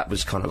saying, that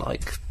was kind of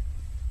like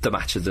the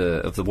match of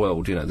the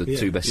world, the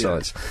two best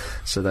sides.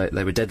 So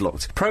they were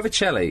deadlocked.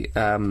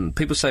 Provercelli,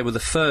 people say, were the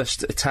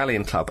first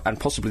Italian club, and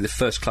possibly the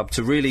first club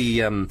to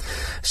really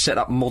set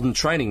up modern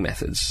training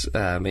methods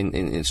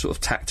in sort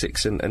of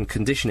tactics and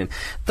conditioning.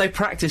 They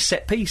practiced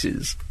set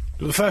pieces.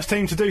 The first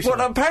team to do so?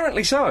 Well,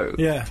 apparently so.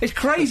 Yeah. It's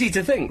crazy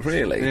to think,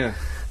 really. Yeah.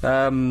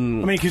 I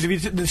mean, because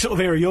the sort of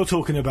era you're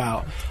talking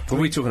about...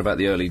 Well, we're talking about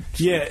the early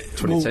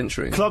 20th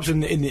century. Clubs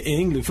in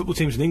England, football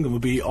teams in England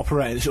would be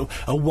operating sort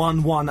of a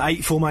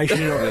 1-1-8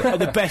 formation, or at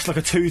the best like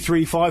a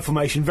 2-3-5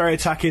 formation, very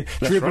attacking,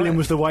 dribbling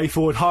was the way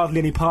forward, hardly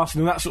any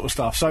passing and that sort of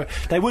stuff. So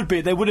they would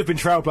have been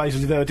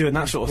trailblazers if they were doing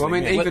that sort of thing.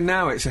 I mean, even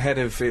now it's ahead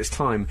of its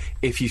time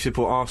if you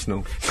support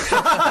Arsenal.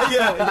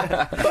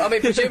 yeah. But I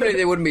mean, presumably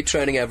they wouldn't be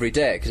training every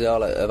day because they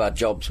all have had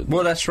jobs.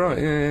 Well, that's right,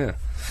 yeah.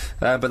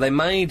 But they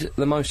made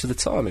the most of the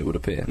time, it would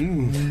appear.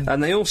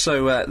 And they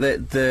also,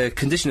 the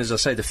condition, as I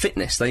say, the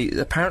fitness, they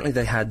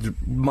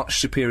had much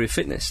superior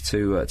fitness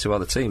to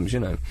other teams,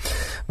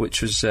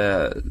 which was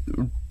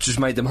just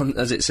made them,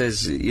 as it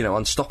says,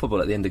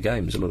 unstoppable at the end of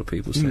games, a lot of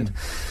people said.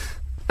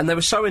 And they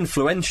were so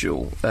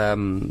influential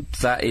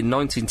that in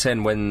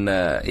 1910, when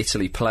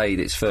Italy played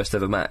its first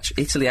ever match,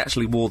 Italy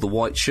actually wore the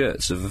white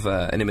shirts of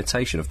an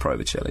imitation of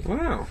Provercelli.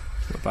 Wow.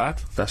 Not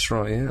bad. That's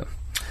right, yeah.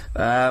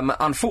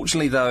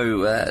 Unfortunately, though,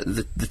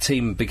 the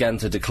team began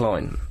to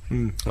decline.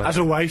 As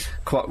always.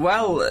 Quite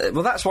well.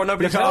 That's why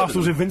nobody's Look at heard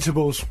Arsenal's of them.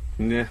 Invincibles.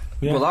 Yeah.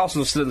 Well,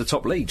 Arsenal's still in the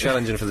top league,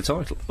 challenging for the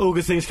title. All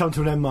good things come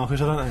to an end, Marcus,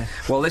 don't they?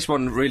 Well, this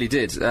one really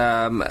did.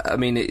 I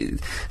mean,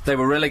 they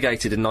were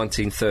relegated in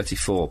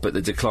 1934, but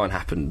the decline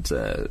happened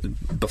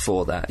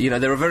before that. They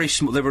were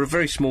a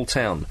very small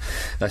town.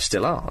 They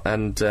still are,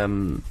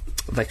 and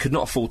they could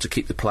not afford to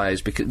keep the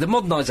players because the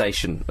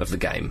modernisation of the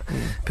game.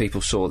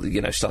 People saw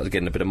that, started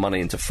getting a bit of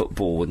money into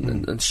football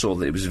and saw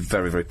that it was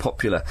very, very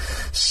popular.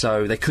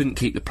 So they couldn't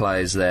keep the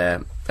players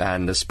there.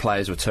 and as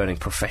players were turning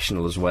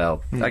professional as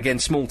well. Again,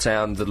 small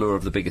town, the lure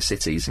of the bigger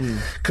cities,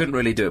 couldn't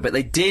really do it, but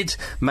they did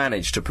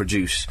manage to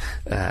produce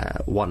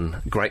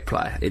one great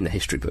player in the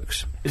history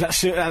books. Is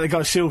that the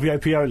guy Silvio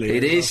Pioli?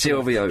 It is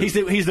Silvio.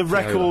 He's the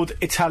record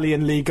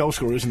Italian league goal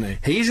scorer, isn't he?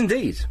 He is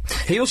indeed.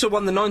 He also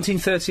won the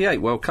 1938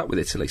 World Cup with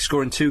Italy,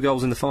 scoring 2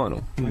 goals in the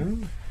final.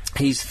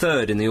 He's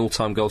third in the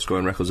all-time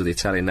goal-scoring records of the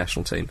Italian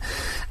national team.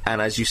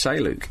 And as you say,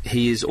 Luke,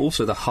 he is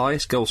also the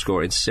highest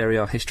goal-scorer in Serie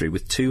A history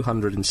with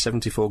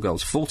 274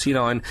 goals,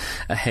 49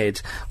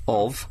 ahead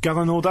of...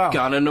 Gunnar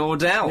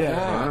Nordal.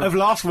 Yeah. Of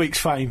last week's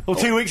fame, or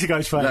 2 weeks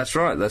ago's fame. That's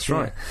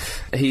right.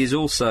 He is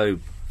also...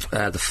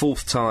 the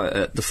fourth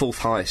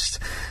highest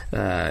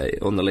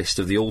on the list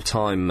of the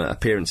all-time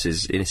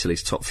appearances in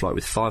Italy's top flight,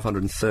 with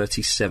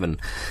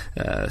 537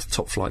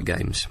 top flight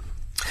games.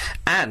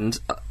 And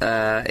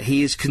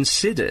he is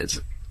considered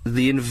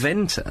the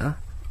inventor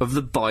of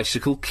the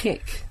bicycle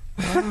kick.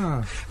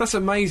 That's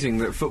amazing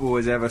that football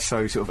is ever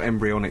so sort of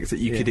embryonic that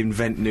you could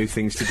invent new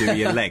things to do with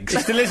your legs.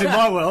 It still is in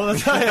my world, I'll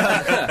tell you.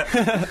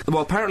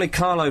 Well, apparently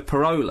Carlo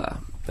Parola,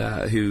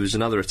 who was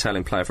another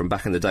Italian player from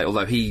back in the day,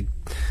 although he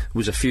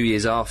was a few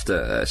years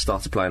after,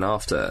 started playing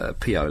after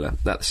Piola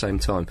at the same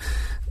time.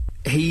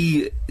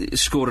 He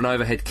scored an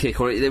overhead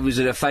kick, or there was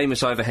a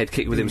famous overhead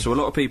kick with him, so a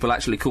lot of people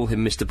actually call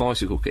him Mr.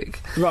 Bicycle Kick.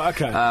 Right,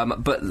 okay.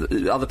 But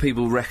other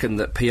people reckon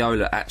that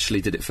Piola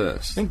actually did it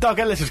first. I think Doug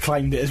Ellis has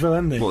claimed it as well,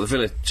 hasn't he? Well, the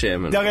Villa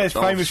chairman. Doug Ellis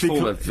famously...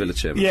 former Villa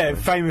chairman. Yeah,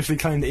 famously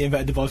claimed that he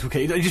invented the bicycle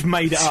kick. He just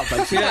made it up,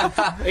 basically.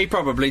 Yeah, he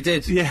probably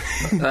did. Yeah.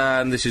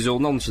 This is all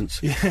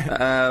nonsense.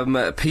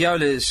 Yeah.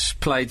 Piola's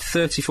played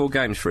 34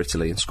 games for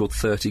Italy and scored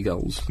 30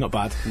 goals. Not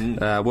bad.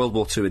 World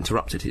War II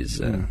interrupted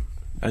his...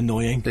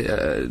 Annoying.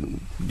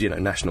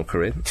 National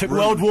career. Took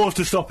world wars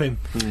to stop him,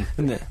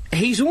 isn't it?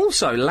 He's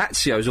also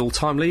Lazio's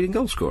all-time leading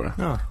goal scorer,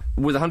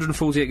 with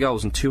 148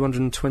 goals in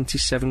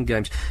 227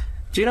 games.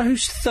 Do you know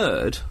who's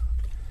third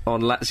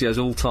on Lazio's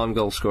all-time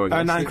goal scoring?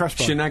 Nan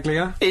Crespo.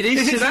 Chinaglia? It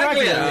is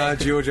Chinaglia!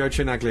 Giorgio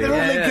Chinaglia. They're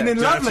all linking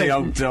in lovely. Dirty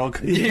old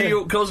dog. New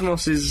York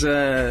Cosmos is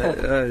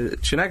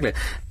Chinaglia.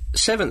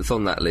 Seventh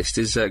on that list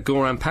is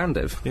Goran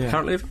Pandev,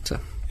 currently a Victor.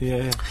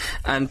 Yeah.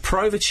 And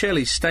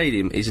Provercelli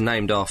Stadium is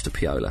named after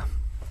Piola.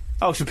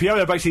 Oh, so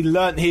Piola basically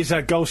learnt his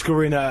goal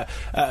scoring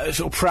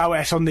sort of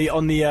prowess on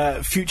the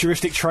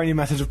futuristic training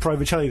methods of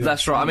Provercelli. Then.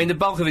 That's right. I mean, the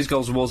bulk of his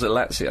goals was at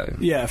Lazio.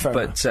 Yeah, fair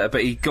enough.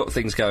 But he got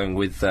things going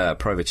with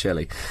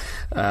Provercelli.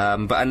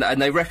 And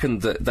they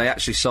reckoned that they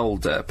actually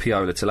sold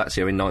Piola to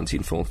Lazio in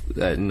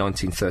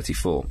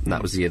 1934. And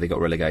that was the year they got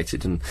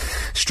relegated and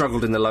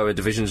struggled in the lower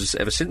divisions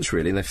ever since,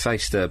 really. And they've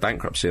faced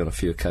bankruptcy on a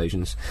few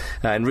occasions.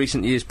 In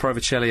recent years,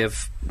 Provercelli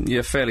have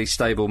a fairly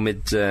stable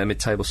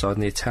mid-table side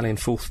in the Italian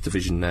 4th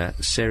division,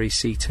 Serie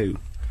C2.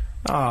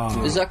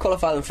 Oh. Does that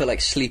qualify them for like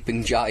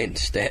sleeping giant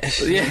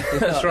status? Yeah,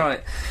 that's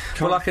right.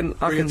 Well, I can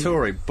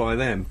Tory by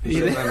them.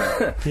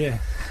 Yeah.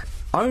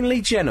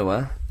 Only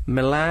Genoa,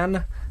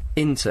 Milan,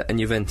 Inter and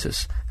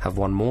Juventus have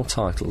won more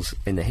titles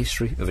in the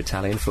history of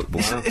Italian football.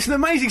 It's an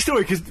amazing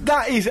story because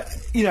that is,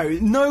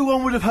 no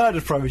one would have heard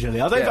of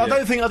Provercelli. I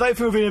don't think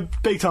we've been a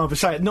big time for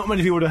saying it. Not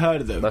many people would have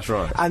heard of them. That's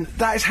right. And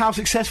that is how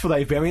successful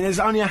they've been. I mean, there's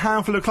only a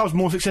handful of clubs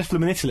more successful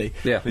than in Italy.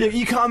 Yeah.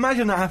 You can't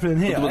imagine that happening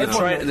here.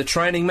 The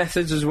training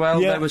methods as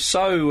well. Yeah. They were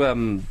so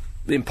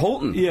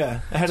important. Yeah,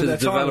 ahead to of their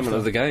the development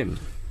of the game.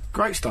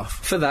 Great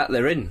stuff. For that,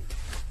 they're in.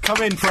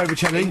 Come in,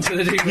 Provercelli. Into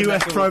the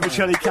US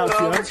Provercelli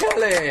Calcio.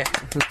 Provercelli!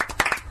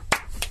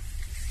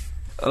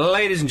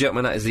 Ladies and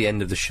gentlemen, that is the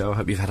end of the show. I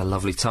hope you've had a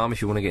lovely time.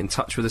 If you want to get in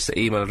touch with us, the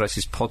email address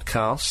is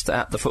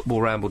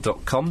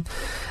podcast@thefootballramble.com,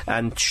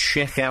 and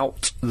check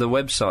out the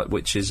website,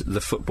 which is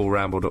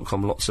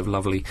thefootballramble.com. Lots of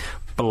lovely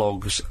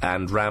blogs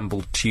and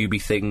ramble-tubey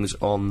things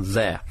on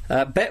there.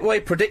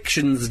 Betway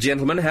predictions,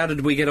 gentlemen. How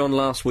did we get on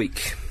last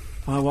week?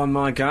 I won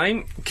my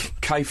game.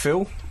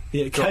 K-Phil.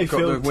 Yeah, got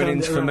the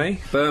winnings for me.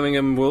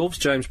 Birmingham Wolves,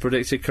 James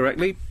predicted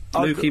correctly.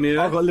 Lukey Muir.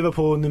 I've got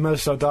Liverpool in the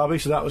Merseyside derby,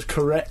 so that was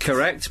correct.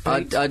 Correct.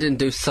 I didn't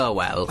do so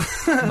well,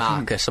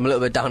 Marcus. I'm a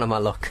little bit down on my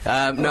luck.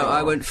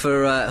 I went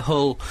for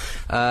Hull.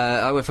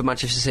 I went for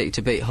Manchester City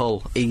to beat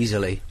Hull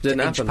easily. Didn't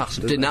happen,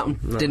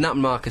 Didn't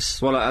happen,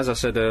 Marcus. Well, as I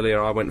said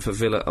earlier, I went for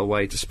Villa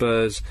away to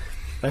Spurs.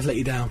 They've let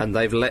you down. And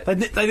they've let... They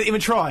didn't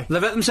even try.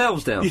 They've let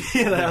themselves down.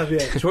 Yeah, they have,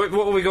 yeah. So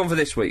what have we gone for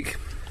this week?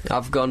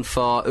 I've gone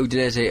for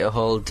Udinese to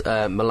hold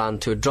Milan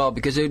to a draw,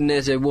 because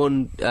Udinese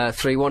won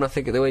 3-1, I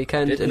think, at the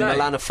weekend, and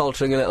Milan are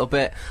faltering a little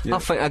bit. Yeah. I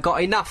think I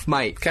got enough,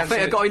 mate. I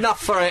think I got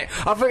enough for it.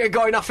 I think I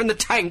got enough in the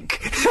tank.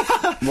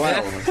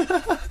 Well,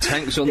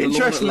 tank's on the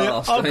lawn at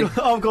last.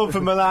 I've gone for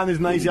Milan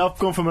Udinese. I've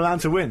gone for Milan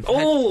to win.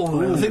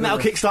 Oh! I think that'll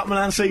kickstart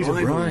Milan's season.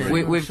 Right.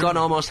 We've gone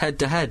almost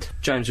head-to-head.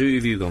 James, who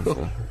have you gone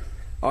for?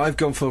 I've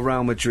gone for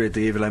Real Madrid,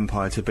 the evil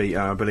empire, to beat,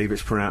 I believe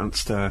it's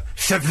pronounced,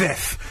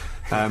 Sevith.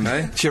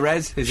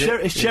 Cherez, is it?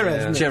 It's Cherez,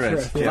 isn't it?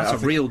 Cherez. Well, that's a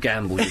real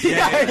gamble.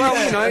 Yeah,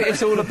 well, you know,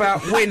 it's all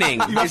about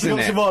winning, You must isn't have got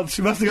it? some odds.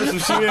 You must have got some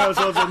serious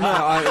odds on No,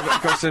 that.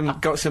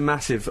 I've got some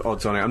massive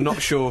odds on it. I'm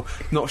not sure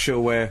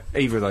where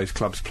either of those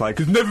clubs play,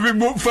 because never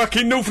been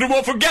fucking North of the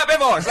Watford Gap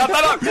ever. I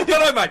don't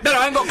know, mate. No,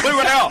 I ain't got a clue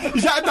where they are.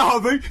 Is that a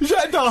derby? Is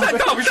that a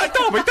derby? Is that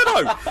Derby?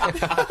 Don't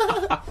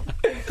know.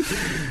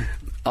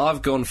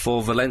 I've gone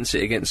for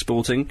Valencia against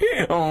Sporting.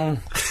 And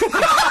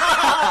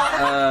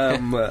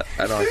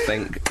I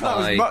think That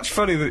was much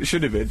funnier than it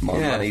should have been. my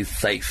money's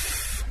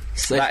safe.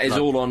 That is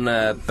all on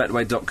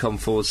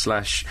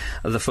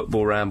betway.com/the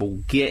Football Ramble.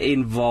 Get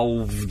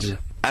involved.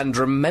 And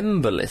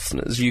remember,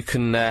 listeners, you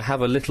can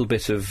have a little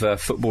bit of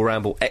Football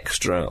Ramble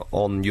extra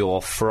on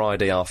your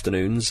Friday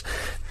afternoons,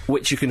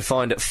 which you can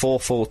find at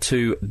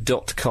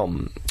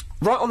 442.com.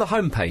 Right on the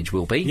homepage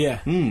will be. Yeah.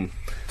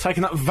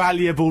 Taking up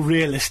valuable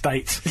real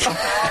estate.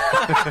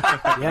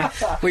 Yeah.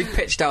 We've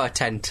pitched our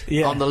tent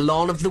Yeah. on the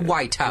lawn of the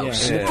White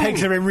House. The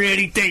pegs are in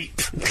really deep.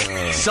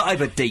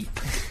 Cyber deep.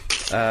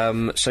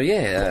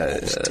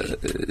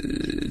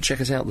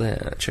 Check us out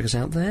there. Check us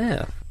out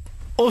there.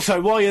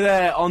 Also, while you're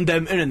there on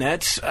them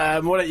internets,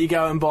 why don't you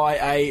go and buy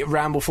a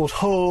Ramble Force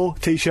Hall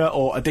t-shirt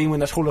or a Dean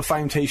Windass Hall of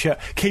Fame t-shirt.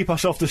 Keep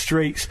us off the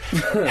streets.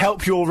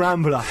 Help your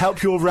Rambler.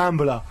 Help your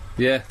Rambler.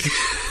 Yeah.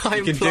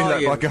 You can do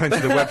that by going to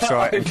the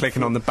website and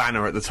clicking on the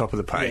banner at the top of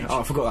the page. Oh,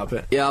 I forgot that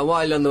bit. Yeah,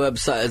 while on the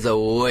website, there's a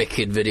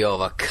wicked video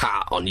of a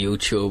cat on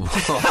YouTube.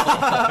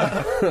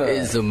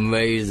 It's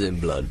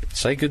amazing, blood.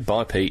 Say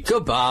goodbye, Pete.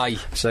 Goodbye.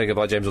 Say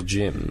goodbye, James or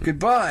Jim.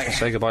 Goodbye.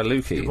 Say goodbye,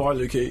 Lukey. Bye,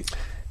 Lukey.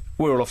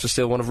 We're all off to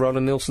steal one of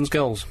Roland Nilsson's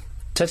goals.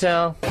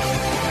 Ta-ta.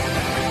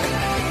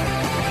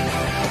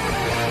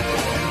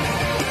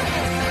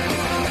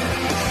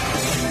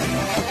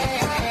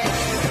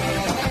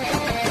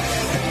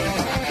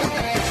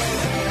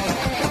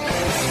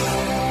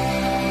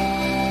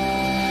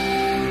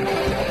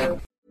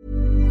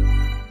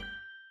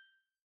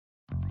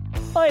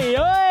 Hey,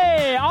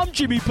 hey, I'm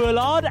Jimmy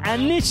Bullard,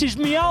 and this is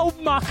me old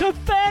muck of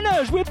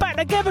Fenners. We're back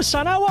together,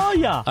 son. How are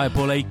ya? Hi,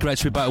 Bully. Great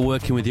to be back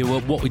working with you.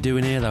 What we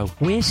doing here, though?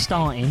 We're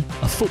starting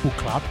a football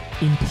club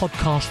in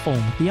podcast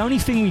form. The only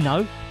thing we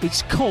know,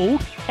 it's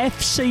called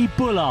FC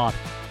Bullard.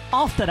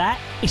 After that,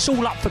 it's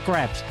all up for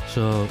grabs.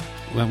 So,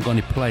 we haven't got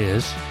any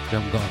players, we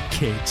haven't got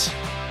kids,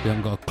 we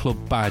haven't got a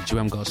club badge, we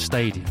haven't got a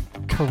stadium.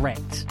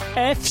 Correct.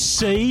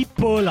 FC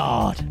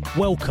Bullard.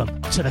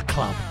 Welcome to the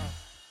club.